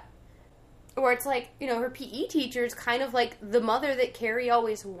 Yeah. Where it's like, you know, her PE teacher is kind of like the mother that Carrie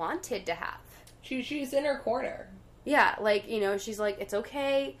always wanted to have. She's in her corner. Yeah, like, you know, she's like, it's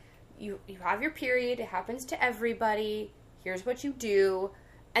okay, you have your period, it happens to everybody, here's what you do.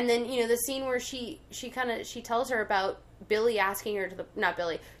 And then, you know, the scene where she tells her about Billy asking her to the, not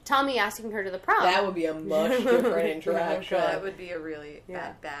Billy, Tommy asking her to the prom. That would be a much different interaction. That would be a really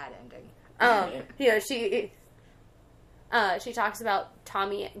bad ending. You know, she talks about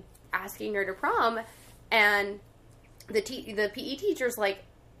Tommy asking her to prom, and the PE teacher's like,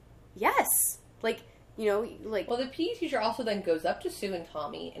 yes, like, you know, like... Well, the PE teacher also then goes up to Sue and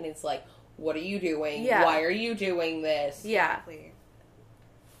Tommy and is like, what are you doing? Yeah. Why are you doing this? Yeah. Exactly.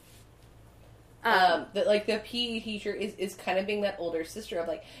 That like the PE teacher is kind of being that older sister of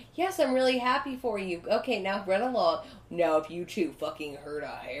like, yes, I'm really happy for you. Okay, now run along. No, if you two fucking hurt a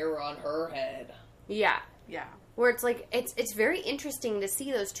hair on her head. Yeah. Yeah. Where it's like, it's very interesting to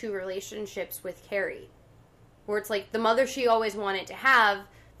see those two relationships with Carrie. Where it's like the mother she always wanted to have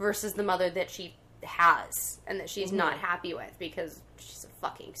versus the mother that she has and that she's not happy with because she's a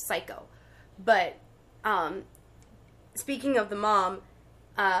fucking psycho. But, speaking of the mom,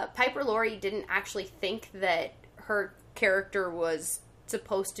 Piper Laurie didn't actually think that her character was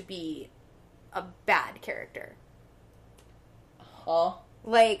supposed to be a bad character. Huh?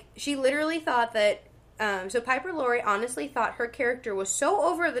 Like, she literally thought that, so Piper Laurie honestly thought her character was so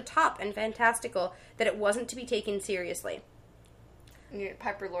over the top and fantastical that it wasn't to be taken seriously. Yeah,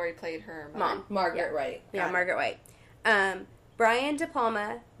 Piper Laurie played her Mom. Margaret Wright. Yeah, Got it. Margaret White. Brian De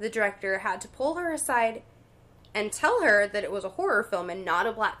Palma, the director, had to pull her aside and tell her that it was a horror film and not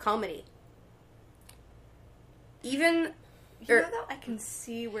a black comedy. Even... You know, though, I can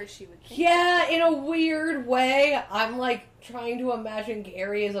see where she would think. Yeah, in a weird way, I'm like trying to imagine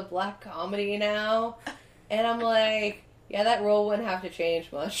Carrie as a black comedy now, and I'm like, yeah, that role wouldn't have to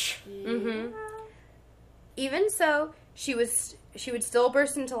change much. Mm-hmm. Even so, she would still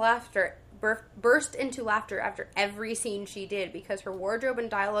burst into laughter after every scene she did because her wardrobe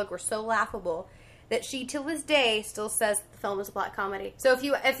and dialogue were so laughable that she, till this day, still says the film is a black comedy. So if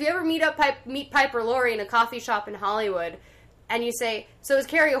you ever meet Piper Laurie in a coffee shop in Hollywood, and you say, so is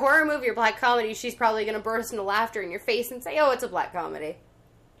Carrie a horror movie or black comedy? She's probably going to burst into laughter in your face and say, oh, it's a black comedy.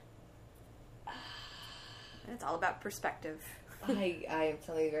 It's all about perspective. I am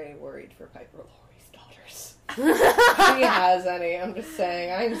suddenly very worried for Piper Laurie's daughters. If she has any, I'm just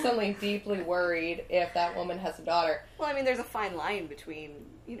saying. I'm suddenly deeply worried if that woman has a daughter. Well, I mean, there's a fine line between,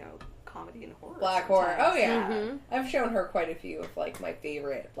 comedy and horror. Black horror. sometimes. Oh, yeah. Mhm. I've shown her quite a few of, like, my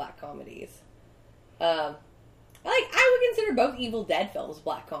favorite black comedies. I would consider both Evil Dead films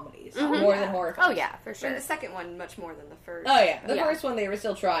black comedies more than horror films. Oh, yeah, for And sure. the second one, much more than the first. Oh, yeah. The Yeah. first one, they were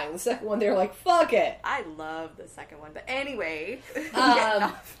still trying. The second one, they were like, fuck it. I love the second one. But anyway, getting Um,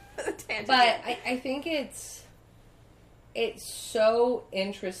 off the tangent. But I think it's so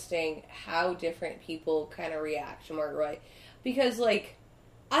interesting how different people kind of react to Margaret White. Because, like,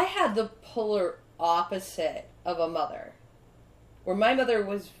 I had the polar opposite of a mother. Where my mother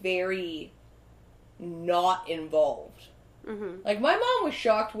was very not involved. Mm-hmm. Like, my mom was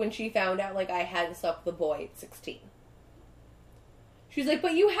shocked when she found out, like, I hadn't slept with a boy at 16. She's like,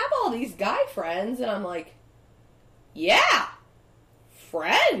 but you have all these guy friends. And I'm like, yeah,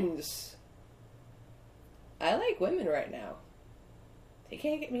 friends. I like women right now. They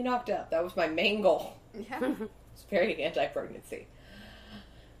can't get me knocked up. That was my main goal. yeah. It's very anti-pregnancy.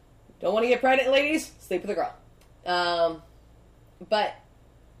 Don't want to get pregnant, ladies? Sleep with a girl. But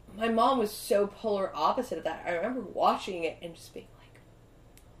my mom was so polar opposite of that. I remember watching it and just being like,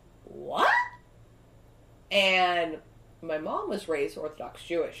 what? And my mom was raised Orthodox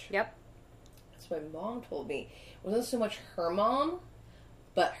Jewish. Yep. That's what my mom told me. It wasn't so much her mom,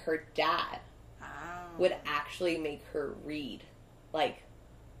 but her dad would actually make her read, like,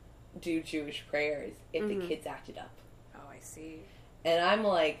 do Jewish prayers if the kids acted up. Oh, I see. And I'm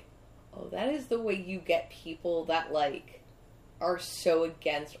like, oh, that is the way you get people that, like, are so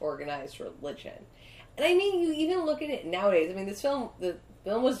against organized religion. And I mean, you even look at it nowadays. I mean, the film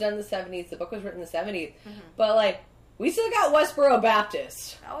was done in the 70s, the book was written in the 70s, but, like, we still got Westboro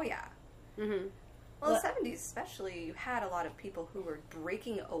Baptist. Oh, yeah. Mm-hmm. Well, the 70s especially, you had a lot of people who were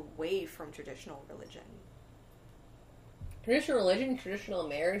breaking away from traditional religion. Traditional religion, traditional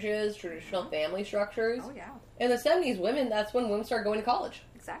marriages, traditional family structures. Oh, yeah. In the 70s, that's when women started going to college.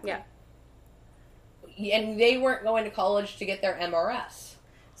 Exactly. Yeah. And they weren't going to college to get their MRS.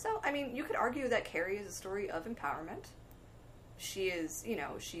 So, I mean, you could argue that Carrie is a story of empowerment. She is,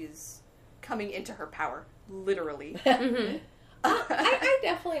 she's coming into her power, literally.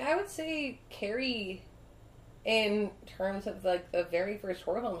 I would say Carrie, in terms of, like, the very first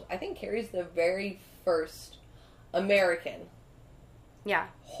horror films, I think Carrie's the very first American Yeah.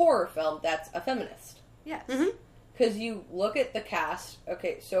 horror film that's a feminist. Yes. Mm-hmm. Because you look at the cast,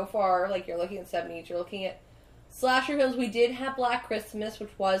 okay, so far, like, you're looking at 70s, you're looking at slasher films. We did have Black Christmas, which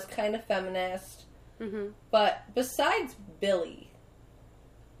was kind of feminist. Mm-hmm. But besides Billy,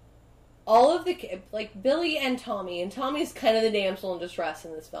 all of the, like, Billy and Tommy's kind of the damsel in distress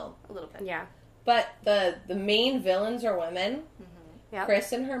in this film. A little bit. Yeah. But the main villains are women. Yep.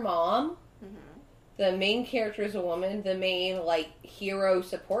 Chris and her mom. The main character is a woman. The main, like, hero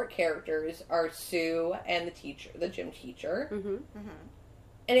support characters are Sue and the gym teacher. Mm-hmm.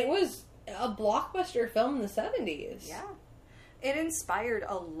 And it was a blockbuster film in the 70s. Yeah. it inspired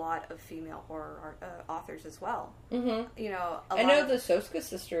a lot of female horror authors as well. Mm-hmm. You know, I know the Soska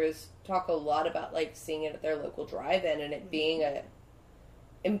sisters talk a lot about, like, seeing it at their local drive-in and it being a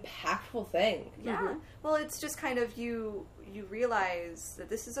impactful thing. Yeah. Well, it's just kind of you realize that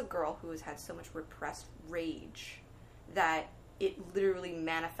this is a girl who has had so much repressed rage that it literally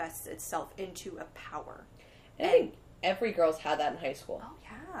manifests itself into a power. And I think every girl's had that in high school. Oh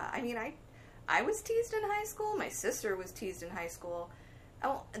yeah. I mean, I was teased in high school. My sister was teased in high school.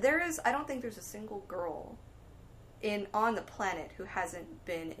 I don't think there's a single girl on the planet who hasn't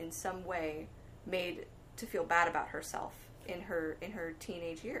been in some way made to feel bad about herself in her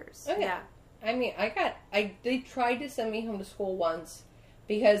teenage years. Oh, yeah. I mean, they tried to send me home to school once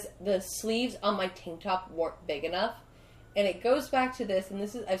because the sleeves on my tank top weren't big enough. And it goes back to this, and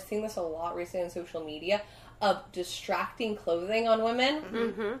I've seen this a lot recently on social media, of distracting clothing on women.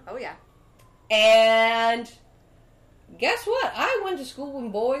 Mm-hmm. Oh, yeah. And guess what? I went to school when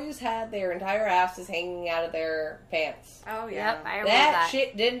boys had their entire asses hanging out of their pants. Oh, yeah. Yep, I remember That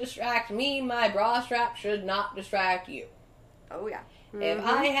shit didn't distract me. My bra strap should not distract you. Oh, yeah. If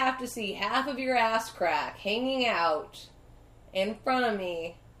I have to see half of your ass crack hanging out in front of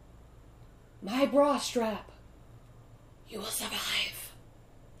me, my bra strap, you will survive.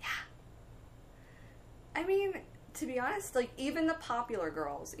 Yeah. I mean, to be honest, like, even the popular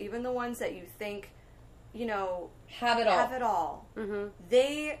girls, even the ones that you think, you know, have it all. Mm-hmm.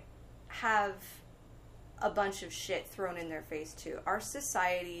 They have a bunch of shit thrown in their face, too. Our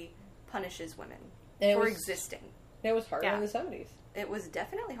society punishes women for existing. It was harder in the 70s. It was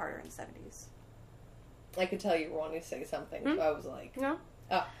definitely harder in the 70s. I could tell you were wanting to say something, so I was like... No.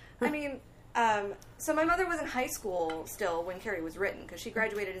 Oh. I mean, so my mother was in high school still when Carrie was written, because she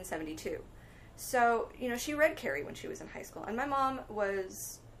graduated in 72. So, you know, she read Carrie when she was in high school. And my mom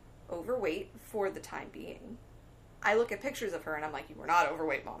was overweight for the time being. I look at pictures of her and I'm like, you were not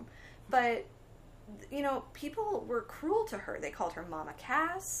overweight, Mom. But, you know, people were cruel to her. They called her Mama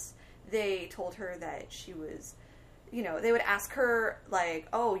Cass. They told her that she was... You know, they would ask her, like,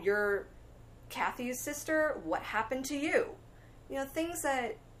 oh, you're Kathy's sister? What happened to you? You know, things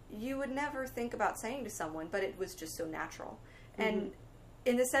that you would never think about saying to someone, but it was just so natural. Mm-hmm. And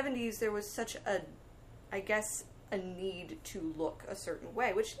in the 70s, there was such a need to look a certain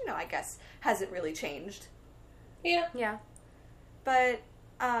way, which, you know, I guess hasn't really changed. Yeah. Yeah. But,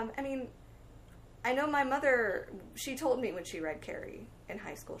 I mean, I know my mother, she told me when she read Carrie in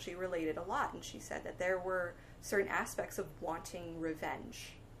high school, she related a lot, and she said that there were certain aspects of wanting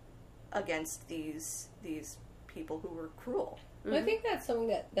revenge against these people who were cruel. Mm-hmm. I think that's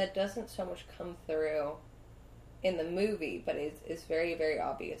something that doesn't so much come through in the movie, but is very, very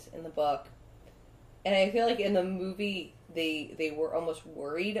obvious in the book. And I feel like in the movie, they were almost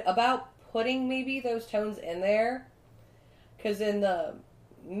worried about putting maybe those tones in there. Because in the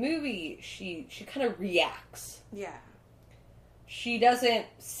movie, she kind of reacts. Yeah. She doesn't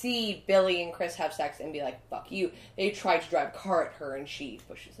see Billy and Chris have sex and be like, fuck you. They try to drive a car at her and she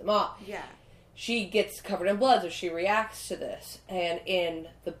pushes them off. Yeah. She gets covered in blood, so she reacts to this. And in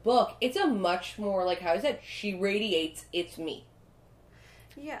the book, it's a much more, like how I said, she radiates, it's me.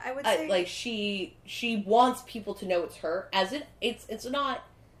 Yeah, I would say... like, she wants people to know it's her, as it's not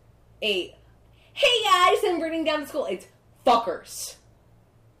a, hey guys, I'm burning down the school. It's, fuckers.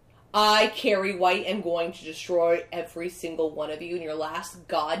 I, Carrie White, am going to destroy every single one of you, and your last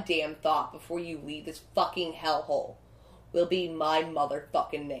goddamn thought before you leave this fucking hellhole will be my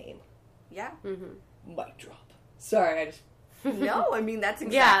motherfucking name. Yeah. Mm-hmm. Mic drop. Sorry, I just... No, I mean, that's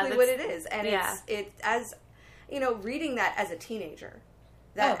exactly what it is. And yeah. it's as, you know, reading that as a teenager,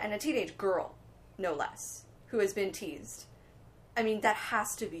 and a teenage girl, no less, who has been teased. I mean, that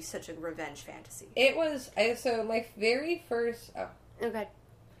has to be such a revenge fantasy. It was, so my very first... Oh. Okay.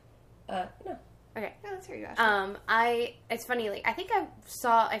 No. Okay. No, let's hear you, Ashley. It's funny, like, I think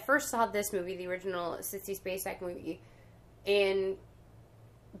I first saw this movie, the original Sissy Spacek movie, in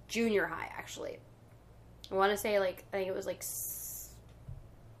junior high, actually. I want to say, like, I think it was, like,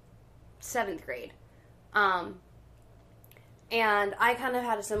 7th grade. And I kind of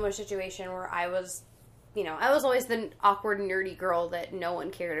had a similar situation where I was, you know, I was always the awkward, nerdy girl that no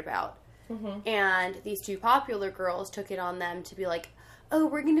one cared about. Mm-hmm. And these two popular girls took it on them to be like, oh,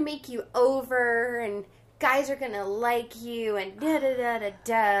 we're going to make you over, and guys are going to like you, and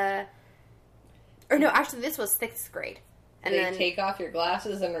da-da-da-da-da. Or no, actually, this was 6th grade. And they then take off your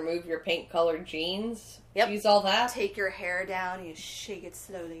glasses and remove your paint-colored jeans. Yep. She's all that. Take your hair down and you shake it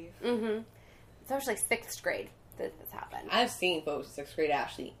slowly. Mm-hmm. It's actually 6th grade that this happened. I've seen folks in 6th grade,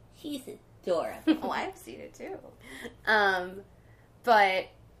 Ashley. He's adorable. Oh, I've seen it too. But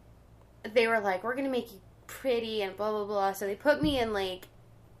they were like, we're going to make you pretty and blah blah blah. So they put me in like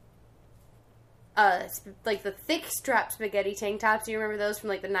the thick strap spaghetti tank tops. Do you remember those from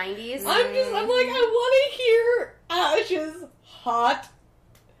like the 90s? I'm like, I want to hear Ash's hot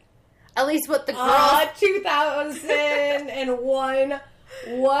At least what the girls 2001.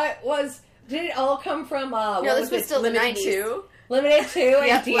 What was? Did it all come from? No, this was still the 90s. 2? Limited 2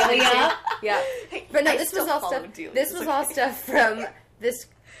 and Delia. Yeah, but no, I this was still all follow stuff. Delia. This was all stuff from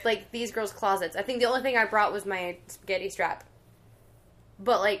these girls' closets. I think the only thing I brought was my spaghetti strap.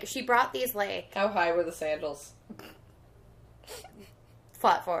 But like, she brought these like How high were the sandals?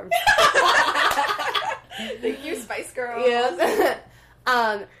 platforms. Thank you, Spice Girls.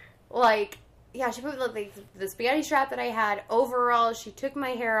 Yeah. She put like the spaghetti strap that I had overall. She took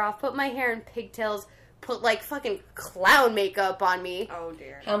my hair off, put my hair in pigtails, put like fucking clown makeup on me. Oh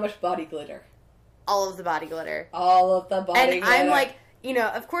dear. How much body glitter? All of the body glitter. All of the body And glitter. I'm like,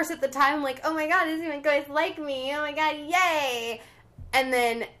 of course at the time, I'm like, oh my god, these guys like me. Oh my god, yay. And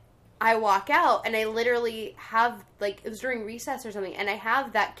then I walk out and I literally have, like, it was during recess or something, and I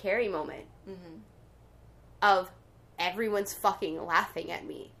have that Carrie moment of everyone's fucking laughing at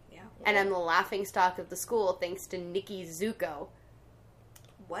me. Yeah. And I'm the laughing stock of the school thanks to Nikki Zuko.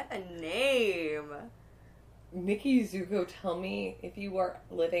 What a name. Nikki Zuko, tell me if you are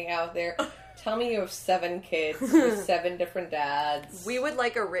living out there. Tell me you have 7 kids with 7 different dads. We would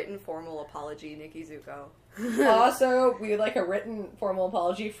like a written formal apology, Nikki Zuko. Also, we would like a written formal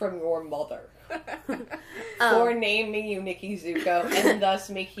apology from your mother for naming you Nikki Zuko and thus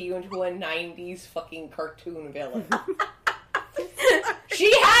making you into a 90s fucking cartoon villain. She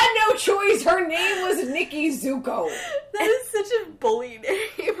had no choice. Her name was Nikki Zuko. That is such a bully name.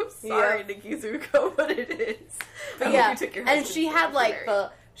 I'm sorry, Yeah. Nikki Zuko, but it is. But I hope yeah, you took your and husband's she name had for like Mary.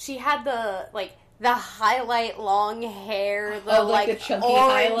 the highlight long hair, the Oh, like the chunky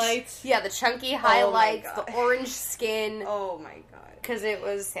orange, highlights? Yeah, the chunky highlights, God. the orange skin. Oh my god. Because it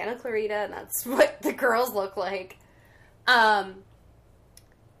was Santa Clarita, and that's what the girls look like. But,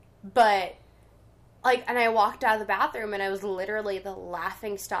 like, and I walked out of the bathroom, and I was literally the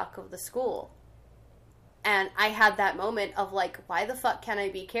laughing stock of the school. And I had that moment of, like, why the fuck can't I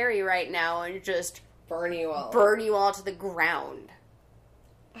be Carrie right now and just Burn you all. burn you all to the ground?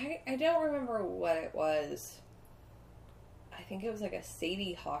 I don't remember what it was. I think it was like a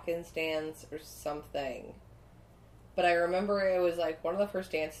Sadie Hawkins dance or something. But I remember it was like one of the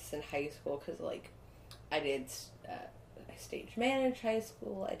first dances in high school because like I stage managed high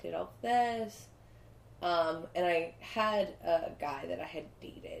school. I did all this. And I had a guy that I had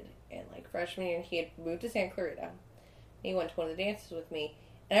dated in like freshman year, and he had moved to Santa Clarita. And he went to one of the dances with me.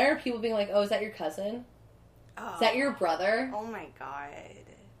 And I remember people being like, oh, is that your cousin? Oh. Is that your brother? Oh my god.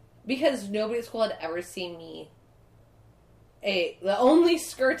 Because nobody at school had ever seen me. The only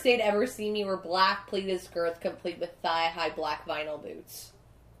skirts they'd ever seen me were black pleated skirts complete with thigh-high black vinyl boots.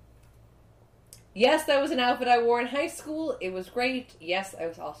 Yes, that was an outfit I wore in high school. It was great. Yes, I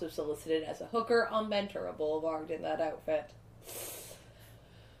was also solicited as a hooker on Ventura Boulevard in that outfit.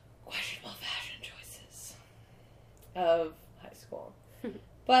 Questionable fashion choices of high school.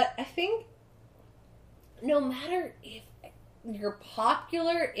 But I think no matter if you're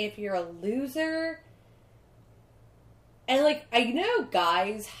popular, if you're a loser, and like I know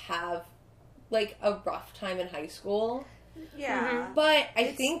guys have like a rough time in high school, Yeah. but I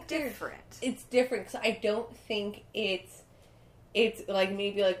It's think different. It's different because I don't think it's like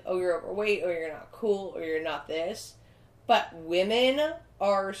maybe like, oh, you're overweight or you're not cool or you're not this, but women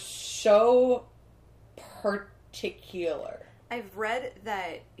are so particular. I've read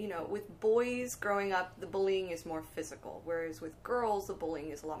that, with boys growing up, the bullying is more physical, whereas with girls, the bullying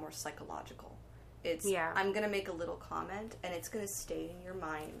is a lot more psychological. It's, I'm going to make a little comment, and it's going to stay in your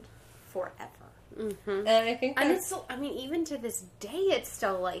mind forever. And I think And that's, it's still, I mean, even to this day, it's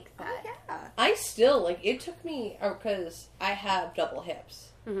still like that. Yeah. I still, like, it took me, because I have double hips.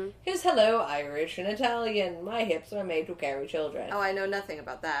 Because, hello, Irish and Italian, my hips are made to carry children. Oh, I know nothing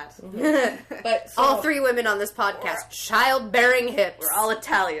about that. But so, All 3 women on this podcast, childbearing hips. We're all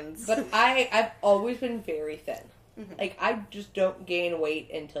Italians. But I've always been very thin. Like, I just don't gain weight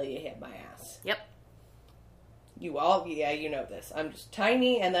until you hit my ass. Yep. You know this. I'm just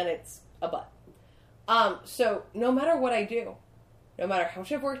tiny, and then it's a butt. So no matter what I do, no matter how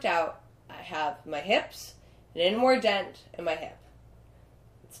much I've worked out, I have my hips, and an more dent in my hip.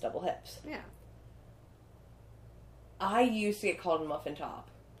 It's double hips. Yeah. I used to get called a muffin top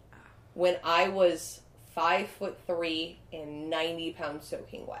when I was 5'3" and 90 pounds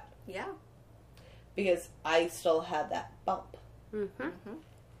soaking wet. Yeah. Because I still had that bump. Mm-hmm.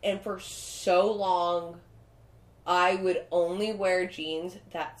 And for so long, I would only wear jeans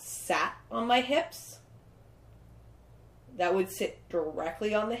that sat on my hips that would sit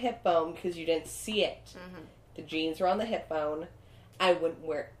directly on the hip bone because you didn't see it. Mm-hmm. The jeans were on the hip bone. I wouldn't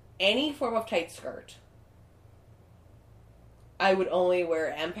wear any form of tight skirt. I would only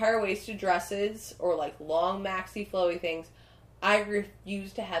wear empire-waisted dresses or, like, long maxi flowy things. I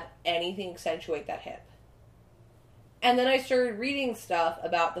refused to have anything accentuate that hip. And then I started reading stuff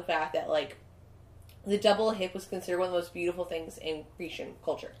about the fact that, like, the double hip was considered one of the most beautiful things in Grecian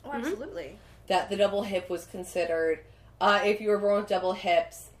culture. Oh, absolutely. That the double hip was considered, if you were born with double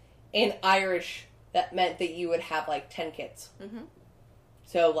hips, in Irish, that meant that you would have, like, 10 kids. Mm-hmm.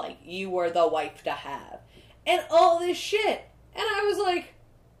 So, like, you were the wife to have. And all this shit. And I was like,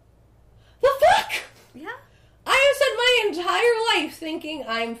 the fuck? Yeah. I have spent my entire life thinking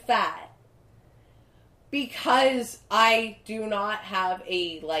I'm fat. Because I do not have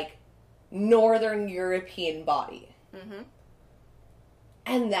a, like, Northern European body. Mm-hmm.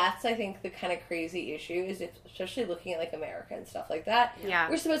 And that's, I think, the kind of crazy issue, is especially looking at, like, America and stuff like that. Yeah.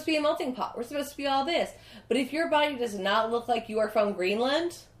 We're supposed to be a melting pot. We're supposed to be all this. But if your body does not look like you are from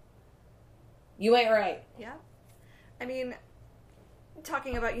Greenland, you ain't right. Yeah. I mean,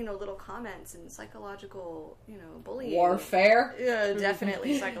 talking about, little comments and psychological, bullying. Warfare. Yeah,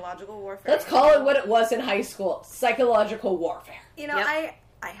 definitely psychological warfare. Let's call it what it was in high school. Psychological warfare. Yep.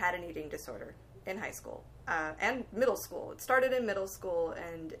 I had an eating disorder in high school and middle school. It started in middle school,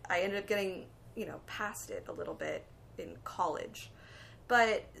 and I ended up getting, past it a little bit in college.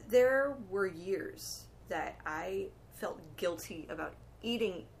 But there were years that I felt guilty about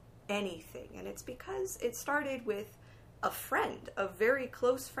eating anything, and it's because it started with a very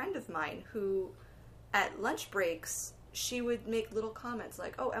close friend of mine, who at lunch breaks, she would make little comments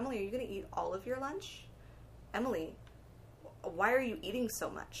like, "Oh, Emily, are you going to eat all of your lunch? Emily, why are you eating so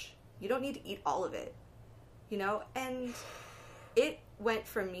much? You don't need to eat all of it." And it went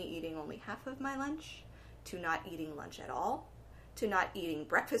from me eating only half of my lunch to not eating lunch at all, to not eating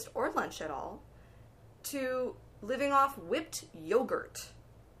breakfast or lunch at all, to living off whipped yogurt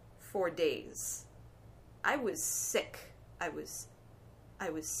for days. I was sick. I was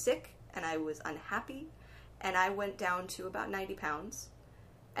sick, and I was unhappy, and I went down to about 90 pounds.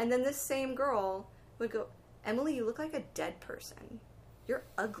 And then this same girl would go, "Emily, you look like a dead person. You're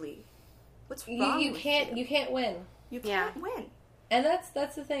ugly. What's wrong You with can't you? you can't win. You can't win." And that's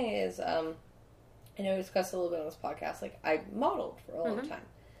the thing is, I know we discussed a little bit on this podcast, like, I modeled for a long time.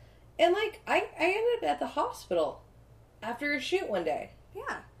 And, like, I ended up at the hospital after a shoot one day.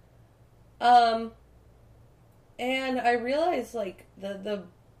 Yeah. And I realized, like, the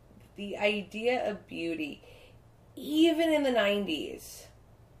idea of beauty, even in the 90s,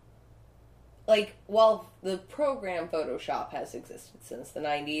 like, while the program Photoshop has existed since the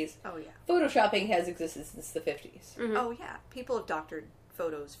 90s, Oh, yeah. Photoshopping has existed since the 50s. Oh, yeah. People have doctored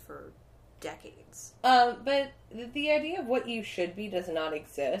photos for decades. But the idea of what you should be does not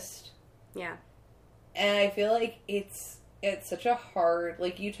exist. Yeah. And I feel like it's such a hard,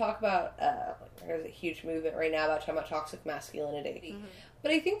 like, you talk about, there's a huge movement right now about talking about toxic masculinity. Mm-hmm.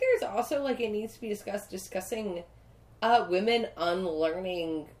 But I think there's also, like, it needs to be discussing women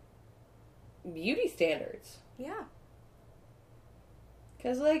unlearning beauty standards. Yeah.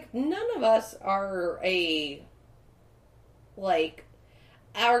 Because, like, none of us are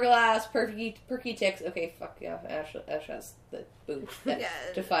hourglass, perky ticks. Okay, fuck yeah, Ash has the boobs that Yeah.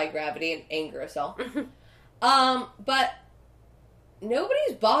 defy gravity and anger herself. But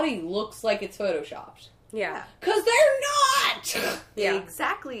nobody's body looks like it's photoshopped. Yeah. Because they're not! Yeah.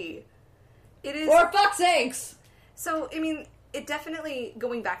 Exactly. It is. For fuck's sakes! So, I mean, it definitely,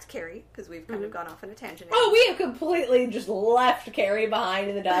 going back to Carrie, because we've kind of gone off on a tangent. Oh, we have completely just left Carrie behind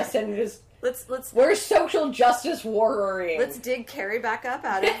in the dust and just... Let's We're social justice warrioring. let's dig Carrie back up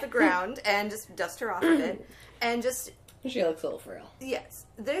out of the ground and just dust her off a bit. And just, She looks a little frail. yes,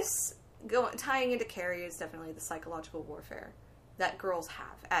 tying into Carrie is definitely the psychological warfare that girls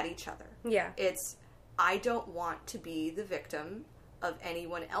have at each other. Yeah. It's, I don't want to be the victim of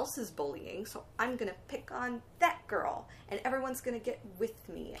anyone else's bullying, so I'm going to pick on that girl, and everyone's going to get with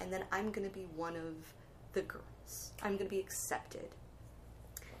me, and then I'm going to be one of the girls. I'm going to be accepted.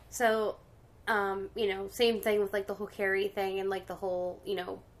 So, same thing with, like, the whole Carrie thing and, like, the whole,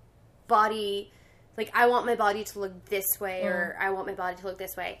 body, like, I want my body to look this way, or I want my body to look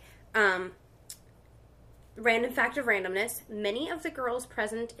this way. Random fact of randomness, many of the girls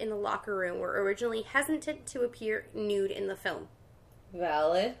present in the locker room were originally hesitant to appear nude in the film.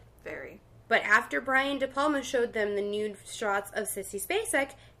 Valid. Very. But after Brian De Palma showed them the nude shots of Sissy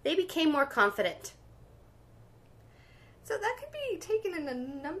Spacek, they became more confident. So that could be taken in a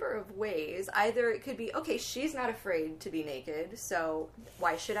number of ways. Either it could be, okay, she's not afraid to be naked, so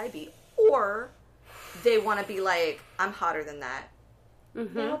why should I be? Or they want to be like, I'm hotter than that.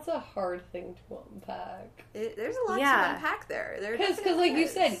 That's a hard thing to unpack. There's a lot to unpack there. Because, like you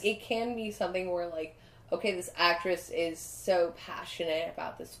said, it can be something where, like, okay, this actress is so passionate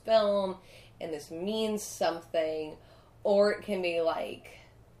about this film, and this means something, or it can be like,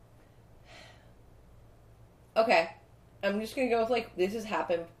 okay, I'm just gonna go with, like, this has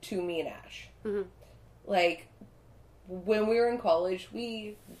happened to me and Ash. Like, when we were in college,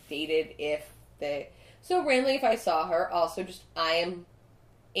 we dated so randomly if I saw her, also just, I am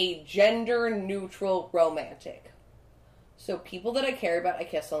a gender-neutral romantic. So people that I care about, I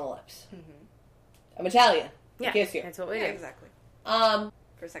kiss on the lips. I'm Italian. I kiss you. That's what we do. Exactly. There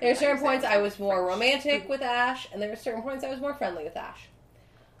are certain points I was more romantic with Ash, and there are certain points I was more friendly with Ash.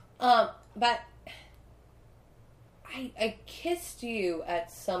 But I kissed you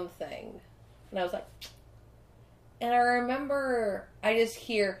at something, and I was like, and I remember I just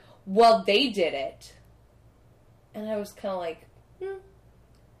hear, well, they did it. And I was kind of like,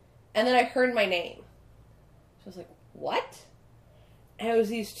 And then I heard my name. So I was like, what? And it was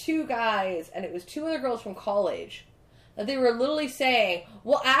these two guys, and it was two other girls from college, that they were literally saying,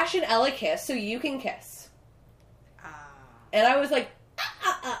 well, Ash and Ella kiss, so you can kiss. And I was like,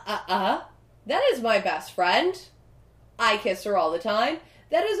 that is my best friend. I kiss her all the time.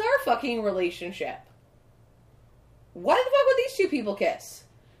 That is our fucking relationship. Why the fuck would these two people kiss?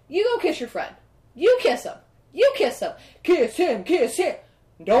 You go kiss your friend. You kiss him. You kiss him. Kiss him, kiss him.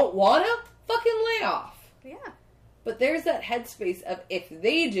 Don't wanna? Fucking lay off. Yeah. But there's that headspace of, if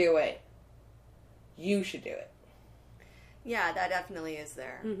they do it, you should do it. Yeah, that definitely is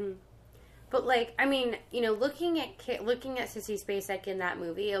there. But, like, I mean, you know, looking at Sissy Spacek in that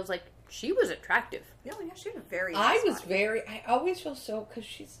movie, I was like, she was attractive. Yeah, she was very I always feel so,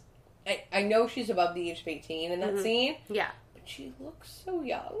 because I know she's above the age of 18 in that scene. Yeah. But she looks so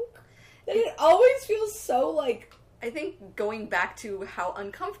young. And it always feels so, like... I think going back to how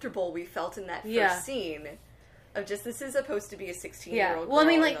uncomfortable we felt in that first scene, of just, this is supposed to be a 16-year-old girl. Well, I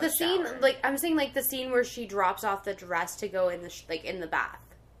mean, like, in the scene, like, I'm saying, like, the scene where she drops off the dress to go in the, in the bath.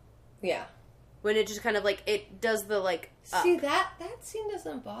 Yeah. When it just kind of, like, it does the, like, See, that scene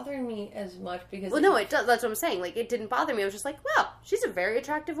doesn't bother me as much because... Well, no, it does. That's what I'm saying. Like, it didn't bother me. I was just like, wow, she's a very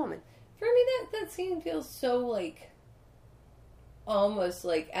attractive woman. For me, that scene feels so, like... almost,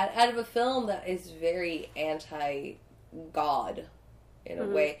 like, out of a film that is very anti-God, in a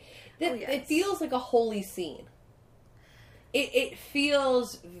way. It feels like a holy scene. It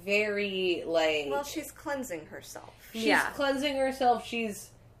feels very, like... Well, she's cleansing herself. She's cleansing herself.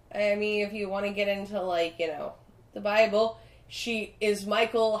 I mean, if you want to get into, like, you know, the Bible, she is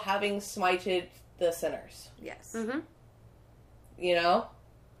Michael having smited the sinners. Yes. You know?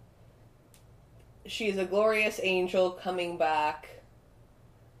 She's a glorious angel coming back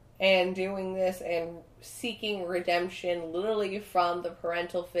and doing this and seeking redemption literally from the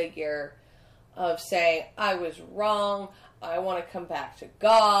parental figure of saying, I was wrong, I want to come back to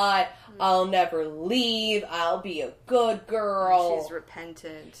God, I'll never leave, I'll be a good girl. She's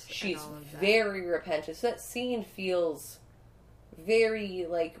repentant. She's very repentant. So that scene feels very,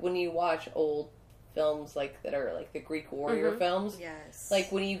 like, when you watch old films, like, that are, like, the Greek warrior films. Yes.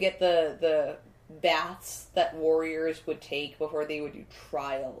 Like, when you get the baths that warriors would take before they would do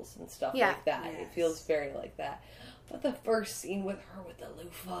trials and stuff like that. Yes. It feels very like that. But the first scene with her with the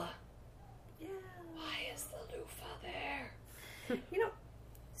loofah. Yeah. Why is the loofah there? You know,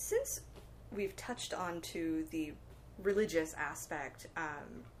 since we've touched on to the religious aspect,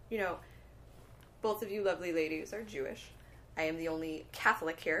 you know, both of you lovely ladies are Jewish. I am the only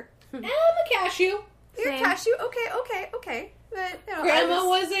Catholic here. I'm a cashew. You're a cashew? Okay. But, you know, Grandma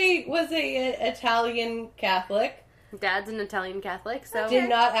was a Italian Catholic. Dad's an Italian Catholic, so... Did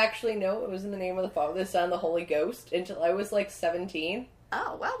not actually know it was in the name of the Father, the Son, the Holy Ghost until I was, like, 17.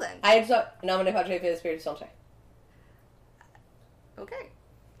 Oh, well then. I thought, nomine Patri Filii Spiritus Sancti. Okay.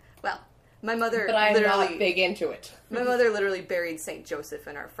 Well, my mother But I'm literally... not big into it. My mother literally buried St. Joseph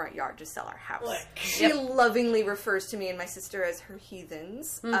in our front yard to sell our house. Like, She lovingly refers to me and my sister as her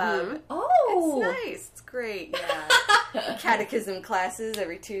heathens. Oh! It's nice. It's great, yeah. Catechism classes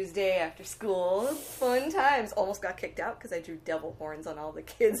every Tuesday after school. Fun times. Almost got kicked out because I drew devil horns on all the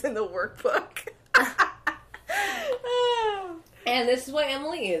kids in the workbook. And this is why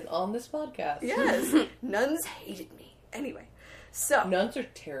Emily is on this podcast. Yes. Nuns hated me. Anyway, so... Nuns are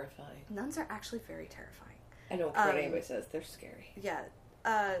terrifying. Nuns are actually very terrifying. I don't care what anybody says. They're scary. Yeah.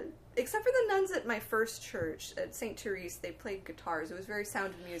 Except for the nuns at my first church, at St. Therese, they played guitars. It was very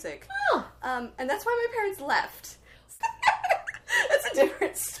sound music. Oh. And that's why my parents left. That's a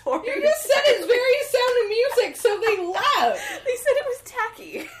different story. You just said it's very sound of music, so they left. They said it was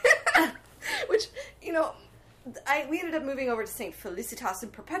tacky. Which, you know, we ended up moving over to St. Felicitas in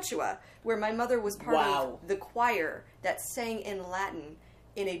Perpetua, where my mother was part of the choir that sang in Latin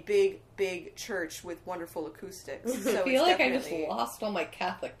in a big, big church with wonderful acoustics. So I feel like I just lost all my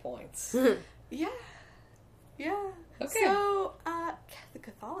Catholic points. Yeah. Yeah. Okay. So, the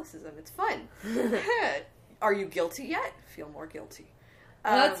Catholicism, it's fun. Are you guilty yet? Feel more guilty.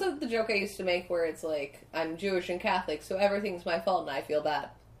 That's the joke I used to make where it's like, I'm Jewish and Catholic, so everything's my fault and I feel bad.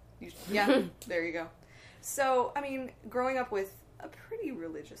 Yeah, there you go. So, I mean, growing up with a pretty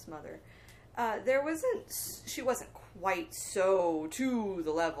religious mother, she wasn't quite so to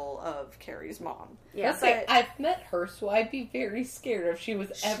the level of Carrie's mom. Yeah, but I've met her, so I'd be very scared if she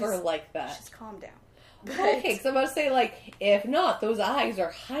was ever like that. She's calmed down. But, okay, so I'm about to say, like, if not, those eyes are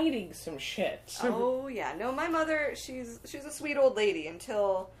hiding some shit. Oh, yeah. No, my mother, she's a sweet old lady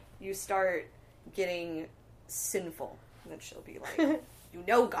until you start getting sinful. And then she'll be like, you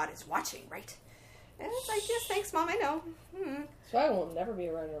know God is watching, right? And it's like, yes, thanks, Mom, I know. Mm-hmm. So I will never be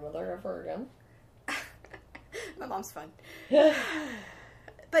around your mother ever again. My mom's fun.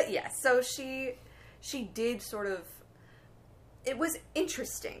 But yeah, so she did sort of... It was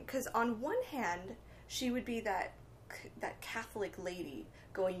interesting, because on one hand, she would be that Catholic lady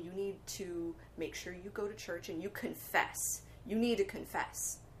going, you need to make sure you go to church and you confess. You need to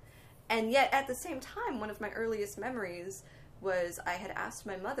confess. And yet, at the same time, one of my earliest memories was I had asked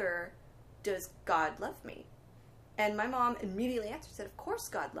my mother, does God love me? And my mom immediately answered, said, of course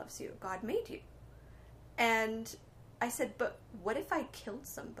God loves you. God made you. And I said, but what if I killed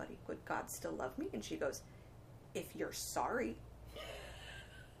somebody? Would God still love me? And she goes, if you're sorry.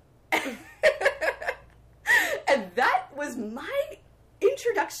 And that was my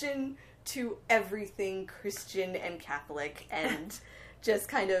introduction to everything Christian and Catholic and just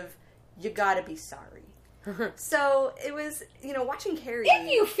kind of, you gotta be sorry. So it was, watching Carrie. If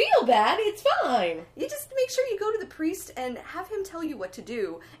you feel bad, it's fine. You just make sure you go to the priest and have him tell you what to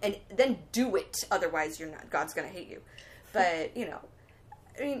do, and then do it. Otherwise, God's going to hate you. But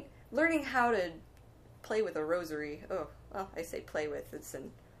learning how to play with a rosary. Oh, well, I say play with. It's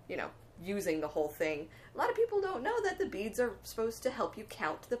using the whole thing. A lot of people don't know that the beads are supposed to help you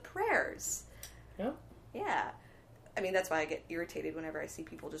count the prayers. Yeah. Yeah. I mean, that's why I get irritated whenever I see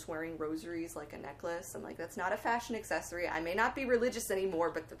people just wearing rosaries like a necklace. I'm like, that's not a fashion accessory. I may not be religious anymore,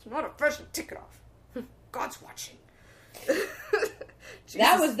 but that's not a fashion. Take it off. God's watching.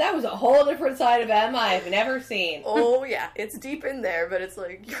 That was a whole different side of Emma I've never seen. Oh, yeah. It's deep in there, but it's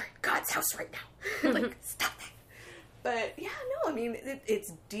like, you're in God's house right now. Like, stop that. But, yeah, no, I mean,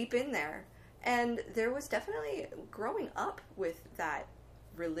 it's deep in there. And there was definitely, growing up with that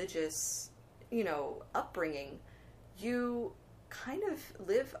religious, upbringing, you kind of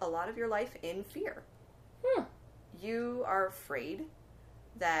live a lot of your life in fear. You are afraid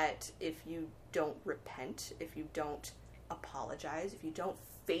that if you don't repent, if you don't apologize, if you don't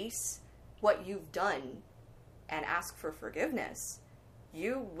face what you've done and ask for forgiveness,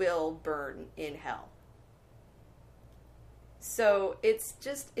 you will burn in hell. So it's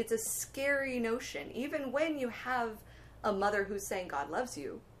a scary notion. Even when you have a mother who's saying God loves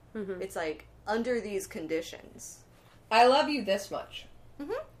you, it's like, under these conditions, I love you this much.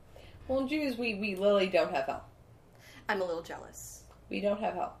 Mm-hmm. Well, Jews, we literally don't have hell. I'm a little jealous. We don't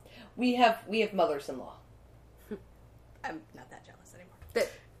have hell. We have mothers-in-law. I'm not that jealous anymore.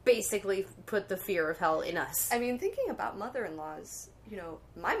 That basically put the fear of hell in us. I mean, thinking about mother-in-laws,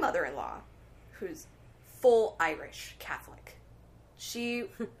 my mother-in-law, who's full Irish Catholic, she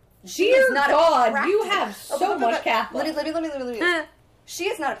Dear is not God, you have so much Catholic. Let me. She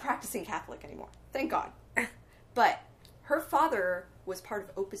is not a practicing Catholic anymore. Thank God. But her father was part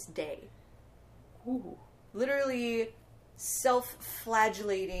of Opus Dei. Ooh. Literally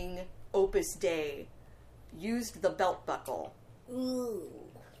self-flagellating Opus Dei. Used the belt buckle. Ooh.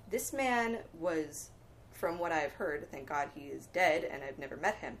 This man was, from what I've heard, thank God he is dead and I've never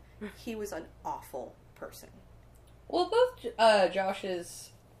met him, he was an awful person. Well, both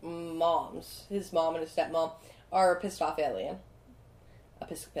Josh's moms, his mom and his stepmom, are Episcopalian.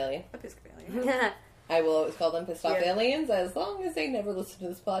 I will always call them Episcopalians as long as they never listen to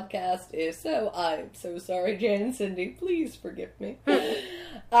this podcast. If so, I'm so sorry, Jan and Cindy. Please forgive me.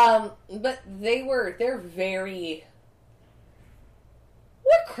 But they're very...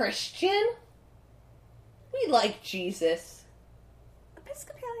 We're Christian. We like Jesus.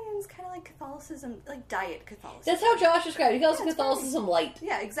 Episcopalians kind of like Catholicism, like diet Catholicism. That's how Josh described it. He calls it Catholicism light.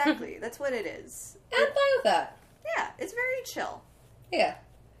 Yeah, exactly. That's what it is. I'm fine with that. Yeah, it's very chill. Yeah.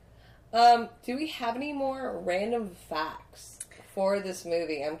 Do we have any more random facts for this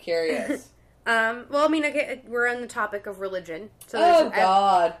movie? I'm curious. Well, I mean, okay, we're on the topic of religion. So Oh,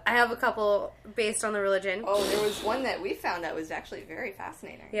 God. I have a couple based on the religion. Oh, there was one that we found that was actually very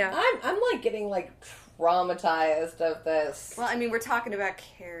fascinating. Yeah. I'm like, getting, like, traumatized of this. Well, I mean, we're talking about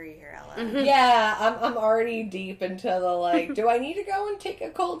Carrie here, Ella. Mm-hmm. Yeah, I'm already deep into the, like, do I need to go and take a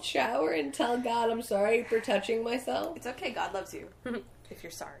cold shower and tell God I'm sorry for touching myself? It's okay, God loves you. If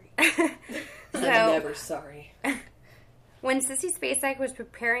you're sorry. I'm never sorry. When Sissy Spacek was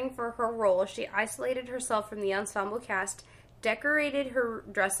preparing for her role, she isolated herself from the ensemble cast, decorated her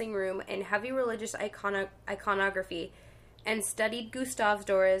dressing room in heavy religious iconography, and studied Gustav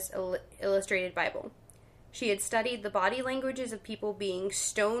Dora's illustrated Bible. She had studied the body languages of people being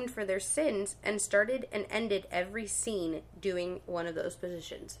stoned for their sins and started and ended every scene doing one of those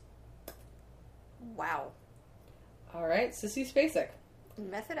positions. Wow. All right, Sissy Spacek.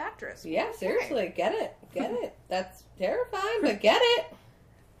 Method actress. Yeah, Okay. seriously, get it. Get it. That's terrifying, but get it.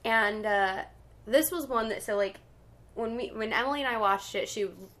 And this was one that, so like, when Emily and I watched it, she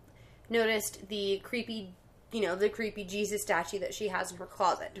noticed the creepy Jesus statue that she has in her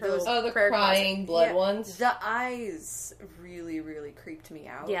closet. Her little Oh, the prayer crying blood Yeah, ones. The eyes really, really creeped me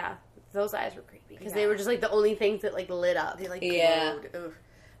out. closet. Yeah, those eyes were creepy because Yeah. they were just like the only things that like lit up. They like Yeah. glowed. Ugh.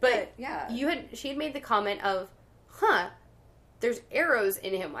 But yeah. she had made the comment of, there's arrows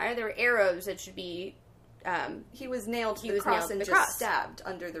in him. Why are there arrows that should be, He was nailed to He the was cross nailed to and the just cross. stabbed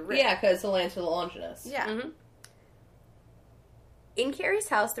under the rib. Yeah, because the Lance of the Longinus. Yeah. Mhm. In Carrie's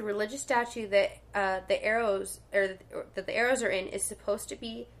house, the religious statue that the arrows are in is supposed to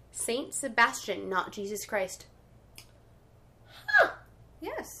be Saint Sebastian, not Jesus Christ.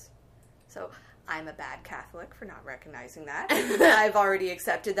 Yes. So I'm a bad Catholic for not recognizing that. I've already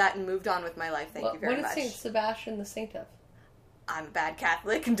accepted that and moved on with my life. Thank you very What much. is Saint Sebastian the saint of? I'm a bad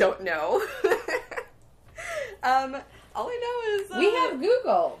Catholic and don't know. All I know is We have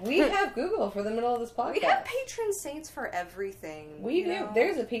Google. We have Google for the middle of this podcast. we have patron saints for everything. We you do. know?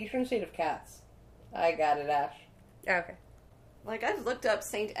 There's a patron saint of cats. I got it, Ash. Okay. Like I've looked up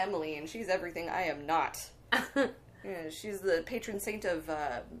Saint Emily and she's everything I am not. Yeah, she's the patron saint of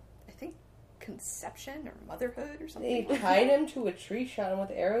I think conception or motherhood or They something. tied him to a tree, shot him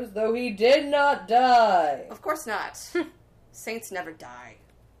with arrows, though he did not die. Of course not. Saints never die.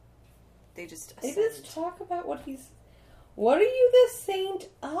 They just They ascend. just talk about what he's... What are you the saint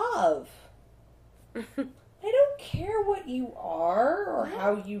of? I don't care what you are or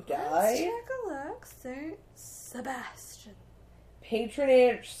how you Let's die. take a look. Saint Sebastian.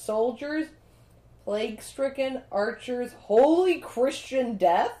 Patronage soldiers, plague-stricken archers, holy Christian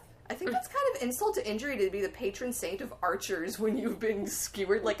death. I think that's kind of insult to injury to be the patron saint of archers when you've been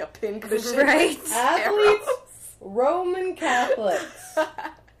skewered like a pincushion. Right. with Athletes, arrows. Roman Catholics.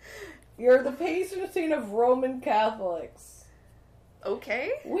 You're the patron saint of Roman Catholics. Okay.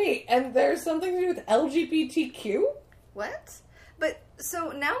 Wait, and there's something to do with LGBTQ? What? But, so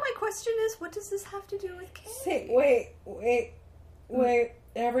now my question is, what does this have to do with Carrie? Wait.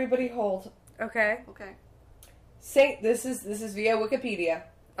 Everybody hold. Okay. Okay. This is via Wikipedia.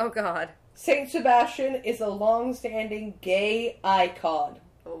 Oh God. Saint Sebastian is a long-standing gay icon.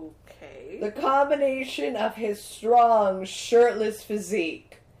 Okay. The combination of his strong, shirtless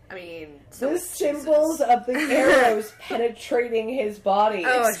physique, I mean, so the symbols of the arrows penetrating his body,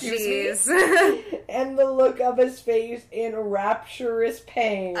 Oh Excuse jeez. and the look of his face in rapturous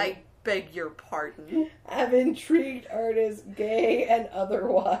pain I beg your pardon. have intrigued artists, gay and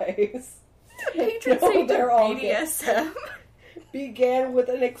otherwise. Patron No, saint of they're all gay. BDSM. Began with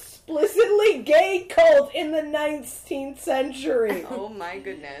an explicitly gay cult in the 19th century. Oh my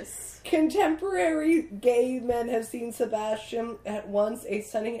goodness. Contemporary gay men have seen Sebastian at once a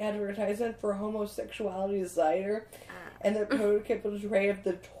stunning advertisement for homosexuality desire and the prototypical portray of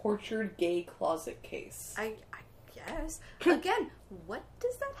the tortured gay closet case. I guess. Again, what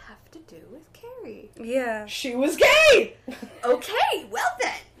does that have to do with Carrie? Yeah. She was gay! Okay, well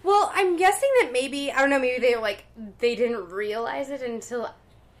then. Well, I'm guessing that maybe, I don't know, maybe they didn't realize it until...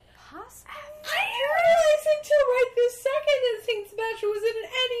 Possibly. I didn't realize until right this second that St. Sebastian was in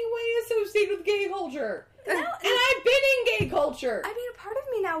any way associated with gay culture. No, And I've been in gay culture. I mean, a part of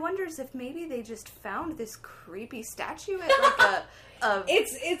me now wonders if maybe they just found this creepy statue at like a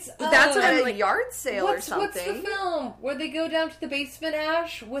It's That's what at I'm a like- yard sale or What's something. the film where they go down to the basement,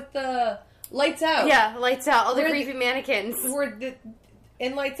 Ash, with the lights out? Yeah, lights out, all the Where creepy mannequins.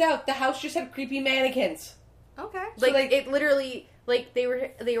 In Lights Out, the house just had creepy mannequins. Okay. Like, like- it literally, like, they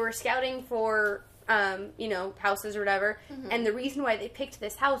were scouting for, houses or whatever, and the reason why they picked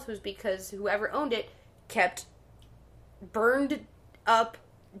this house was because whoever owned it kept burned up,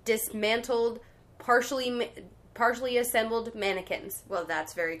 dismantled, partially partially assembled mannequins. Well,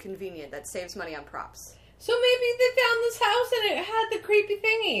 that's very convenient. That saves money on props. So maybe they found this house and it had the creepy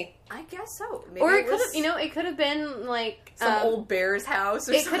thingy. I guess so. Maybe Or it could was have, you know, it could have been like some old bear's house.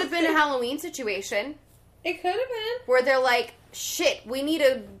 Or It could have been a something. Halloween situation It could have been where they're like, "Shit, we need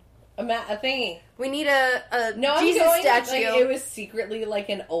a a thingy. No, Jesus Jesus statue." Like, it was secretly like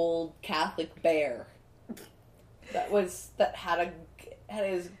an old Catholic bear that had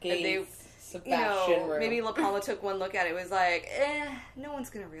his gaze. Sebastian room. maybe La Palma took one look at it. Was like, no one's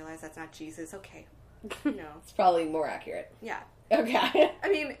gonna realize that's not Jesus. Okay, no, It's probably more accurate. yeah. Okay. I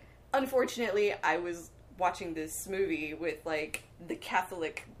mean, unfortunately, I was watching this movie with like the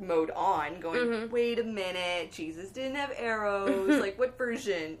Catholic mode on, going, "Wait a minute, Jesus didn't have arrows. Like, what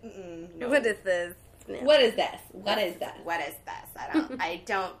version? No. What is this? No. What is this? What is that? What is this? I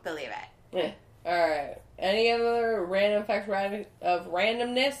don't believe it." Yeah. All right. Any other random facts of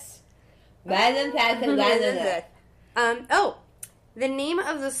randomness? Random facts of randomness. The name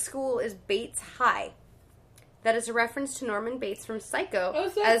of the school is Bates High. That is a reference to Norman Bates from Psycho, Oh,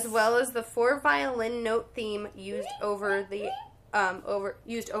 so that's- as well as the 4-violin note theme used over and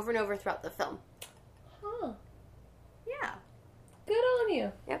over throughout the film. Huh. Yeah. Good on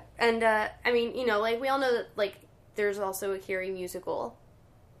you. Yep. And I mean, you know, like we all know that like there's also a Carrie musical.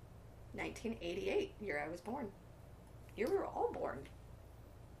 1988, year I was born. You were all born.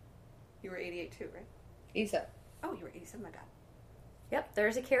 You were 88 too, right? Isa. Oh, you were 87, my bad. Yep,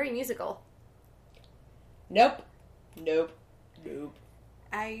 there's a Carrie musical. Nope.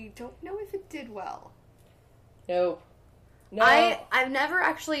 I don't know if it did well. Nope. No. I've never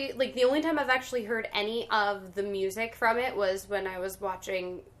actually, like, the only time I've actually heard any of the music from it was when I was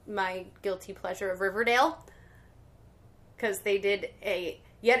watching my guilty pleasure of Riverdale. Because they did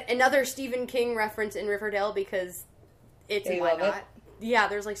yet another Stephen King reference in Riverdale because it's... They why love it. not? Yeah,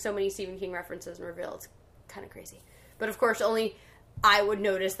 there's, like, so many Stephen King references in Riverdale. It's kind of crazy. But, of course, only I would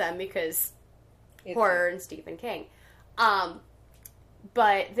notice them because It's- horror and Stephen King.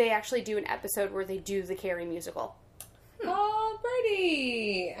 But they actually do an episode where they do the Carrie musical.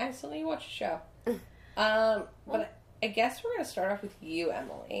 Alrighty. I still need to watch the show. But I guess we're going to start off with you,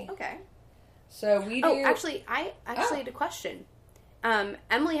 Emily. Okay. So we do... Oh, actually, I had a question.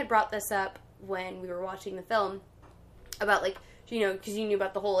 Emily had brought this up when we were watching the film about, like, you know, because you knew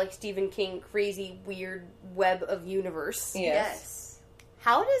about the whole, like, Stephen King crazy, weird web of universe. Yes.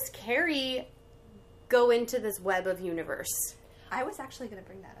 How does Carrie go into this web of universe? I was actually going to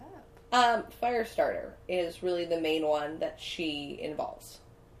bring that up. Firestarter is really the main one that she involves.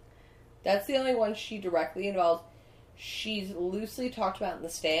 That's the only one she directly involves. She's loosely talked about in The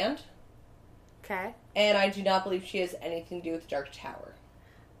Stand, Okay. and I do not believe she has anything to do with Dark Tower.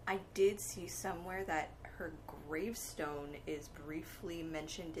 I did see somewhere that her gravestone is briefly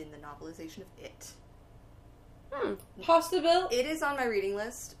mentioned in the novelization of It. Possible. It is on my reading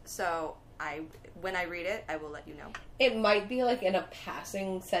list, so when I read it, I will let you know. It might be like in a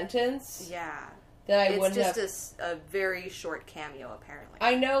passing sentence Yeah. that I It's wouldn't have. just a very short cameo, apparently.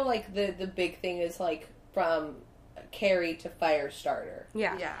 I know, like the big thing is like from Carrie to Firestarter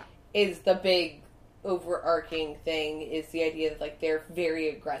Yeah. Yeah. is the big overarching thing is the idea that like they're very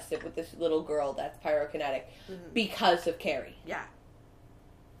aggressive with this little girl that's pyrokinetic because of Carrie. Yeah.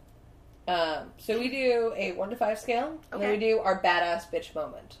 So we do a 1 to 5 scale, and then we Okay. do our badass bitch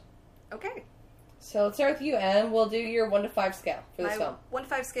moment. Okay. So let's start with you, Em. We'll do your 1 to 5 scale for this My film. 1 to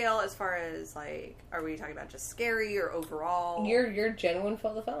 5 scale, as far as, like, are we talking about just scary or overall? Your genuine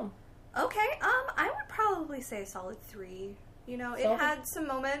for the film. Okay, I would probably say a solid 3. You know, it Solid. had some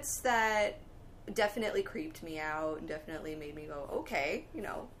moments that definitely creeped me out and definitely made me go, okay, you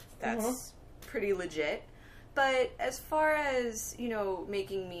know, that's pretty legit. But as far as, you know,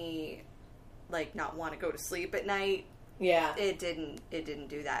 making me, like, not want to go to sleep at night, Yeah. it didn't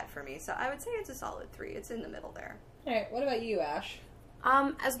do that for me. So I would say it's a solid 3. It's in the middle there. All right. What about you, Ash?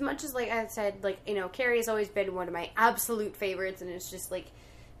 As much as, like I said, like, you know, Carrie has always been one of my absolute favorites, and it's just, like,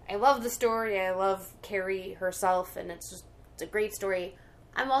 I love the story, I love Carrie herself, and it's a great story.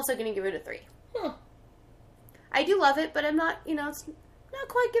 I'm also going to give it a 3. Huh. I do love it, but I'm not, you know, it's not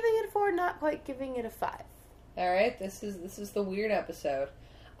quite giving it a 4, not quite giving it a 5. All right. This is the weird episode.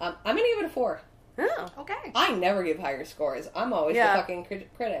 I'm gonna give it a 4. Oh. Okay. I never give higher scores. I'm always Yeah. the fucking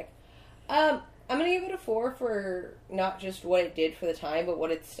critic. I'm gonna give it a 4 for not just what it did for the time, but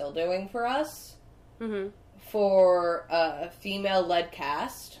what it's still doing for us. Mm-hmm. For a female-led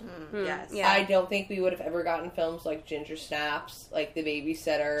cast, Yes. Yeah. I don't think we would have ever gotten films like Ginger Snaps, like The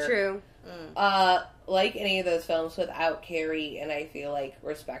Babysitter. True. Like any of those films without Carrie, and I feel like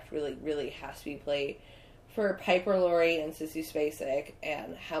respect really, really has to be played for Piper Laurie and Sissy Spacek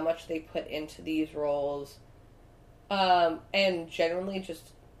and how much they put into these roles And generally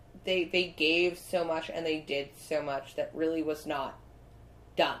just, they gave so much and they did so much that really was not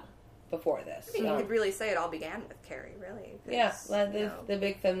done before this. I mean, you could really say it all began with Carrie, really. 'Cause, Yeah, you know- the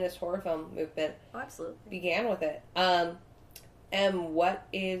big feminist horror film movement Oh, absolutely. began with it. And what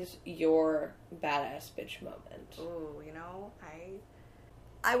is your badass bitch moment? Ooh, you know,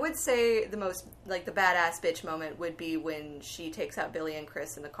 I would say the most, like, the badass bitch moment would be when she takes out Billy and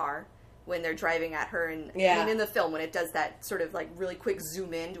Chris in the car when they're driving at her, and Yeah. I mean, in the film when it does that sort of like really quick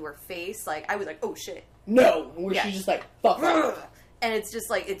zoom in to her face, like I was like, oh shit, No, where Yeah. she's just like, fuck off. and it's just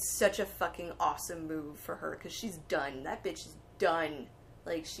like it's such a fucking awesome move for her because she's done. That bitch is done.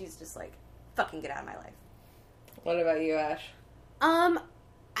 Like she's just like, fucking get out of my life. What about you, Ash?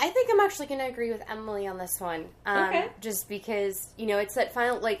 I think I'm actually going to agree with Emily on this one. Okay. Just because, you know, it's that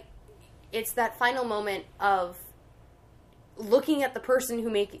final, it's that final moment of looking at the person who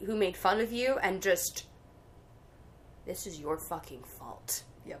made fun of you and just, this is your fucking fault.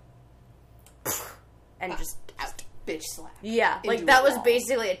 Yep. And just out. Bitch slap. Yeah, like Into that a was wall.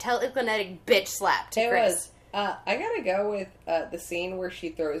 basically a telekinetic bitch slap to It Chris. was. I gotta go with the scene where she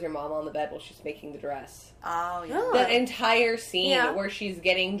throws her mom on the bed while she's making the dress. Oh yeah. Oh. The entire scene Yeah. where she's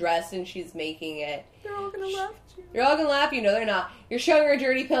getting dressed and she's making it. They're all gonna laugh at you. You're all gonna laugh, you know they're not. You're showing her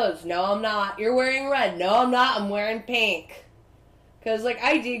dirty pillows. No, I'm not. You're wearing red. No, I'm not. I'm wearing pink. Because, like,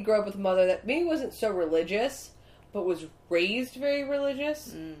 I did grow up with a mother that maybe wasn't so religious, but was raised very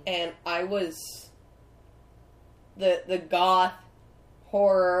religious. And I was the goth,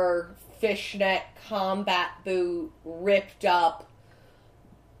 horror, fishnet, combat boot, ripped up,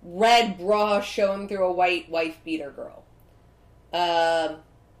 red bra showing through a white wife beater girl.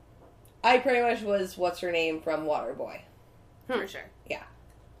 I pretty much was what's her name from Waterboy. For sure. Yeah.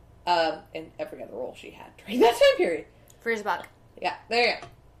 And every other role she had during that time period. Friesbach. Yeah, there you go.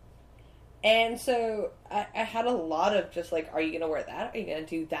 And so I had a lot of just like, are you going to wear that? Are you going to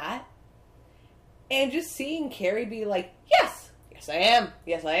do that? And just seeing Carrie be like, yes, yes I am.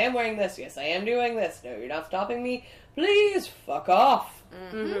 Yes, I am wearing this. Yes, I am doing this. No, you're not stopping me. Please, fuck off.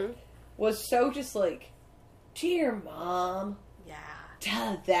 Mm-hmm. Was so just like, dear mom. Yeah.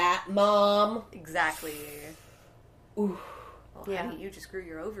 Tell that, mom. Exactly. Ooh, Well, Yeah. honey, you just grew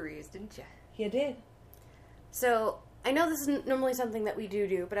your ovaries, didn't you? you did. So, I know this isn't normally something that we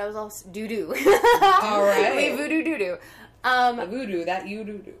do, but I was also do. All right. We voodoo. The voodoo, that you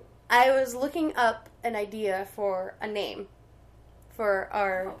do. I was looking up an idea for a name for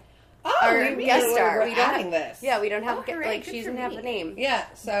our Oh, we guest star. We're We don't adding have, this. Yeah, we don't have Oh, hooray, like good she for doesn't have me. the name. Yeah,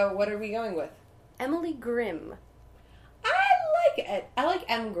 so what are we going with? Emily Grimm. I like it. I like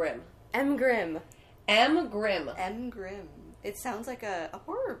M. Grimm. M. Grimm. M. Grimm. M. Grimm. It sounds like a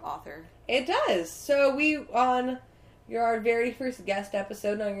horror author. It does. So we, on our very first guest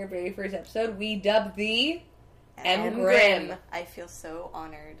episode, on your very first episode, we dubbed the M. Grimm. I feel so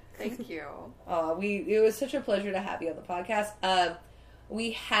honored. Thank you. It was such a pleasure to have you on the podcast.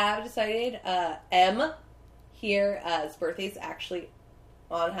 We have decided M here, his birthday's actually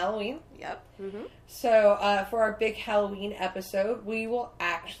on Halloween. Yep. So for our big Halloween episode, we will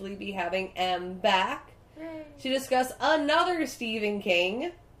actually be having M back to discuss another Stephen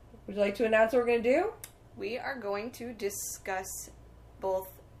King. Would you like to announce what we're going to do? We are going to discuss both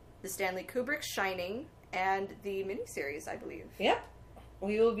the Stanley Kubrick Shining and the miniseries, I believe. Yep.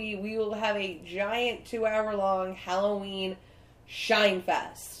 We will have a giant 2-hour-long Halloween Shine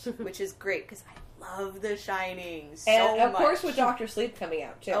Fest. Which is great because I love The Shining so And of much. course with Dr. Sleep coming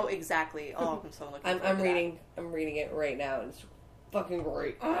out too. Oh, exactly. Oh, I'm so looking forward I'm to reading it right now and it's fucking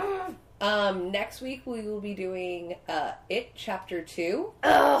great. Next week we will be doing It Chapter 2.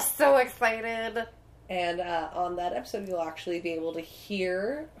 Oh, so excited. And on that episode, you'll actually be able to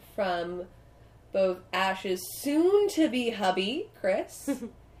hear from both Ash's soon-to-be hubby, Chris,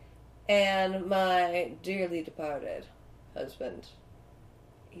 and my dearly departed husband.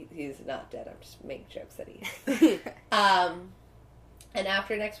 He's not dead. I'm just making jokes that he is. And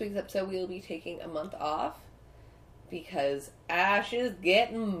after next week's episode, we will be taking a month off because Ash is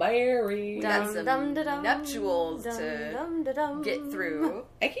getting married. got some Dum-dum-da-dum. nuptials to Dum-dum-da-dum. get through.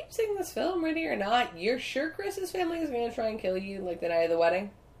 I keep saying this film, ready or not, you're sure Chris's family is going to try and kill you like the night of the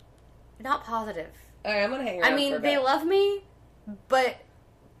wedding? Not positive. Alright, I'm going to hang around I mean, for a they bit. love me, but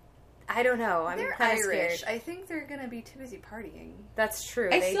I don't know. I'm They're kind of Irish. scared. I think they're gonna be too busy partying. That's true.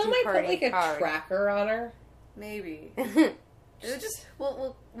 I They still do might put party like a hard. tracker on her. Maybe. It'll just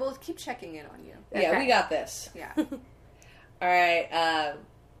we'll keep checking in on you. Yeah, Okay. we got this. Yeah. Alright,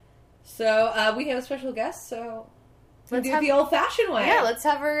 so we have a special guest, so we'll Let's do it have- the old-fashioned way. Yeah, let's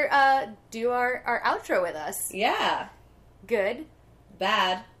have her do our outro with us. Yeah. Good.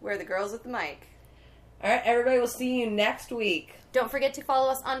 Bad. We're the girls with the mic. All right, everybody, we'll see you next week. Don't forget to follow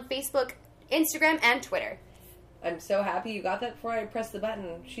us on Facebook, Instagram, and Twitter. I'm so happy you got that before I pressed the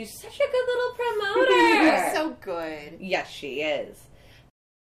button. She's such a good little promoter. So good. Yes, she is.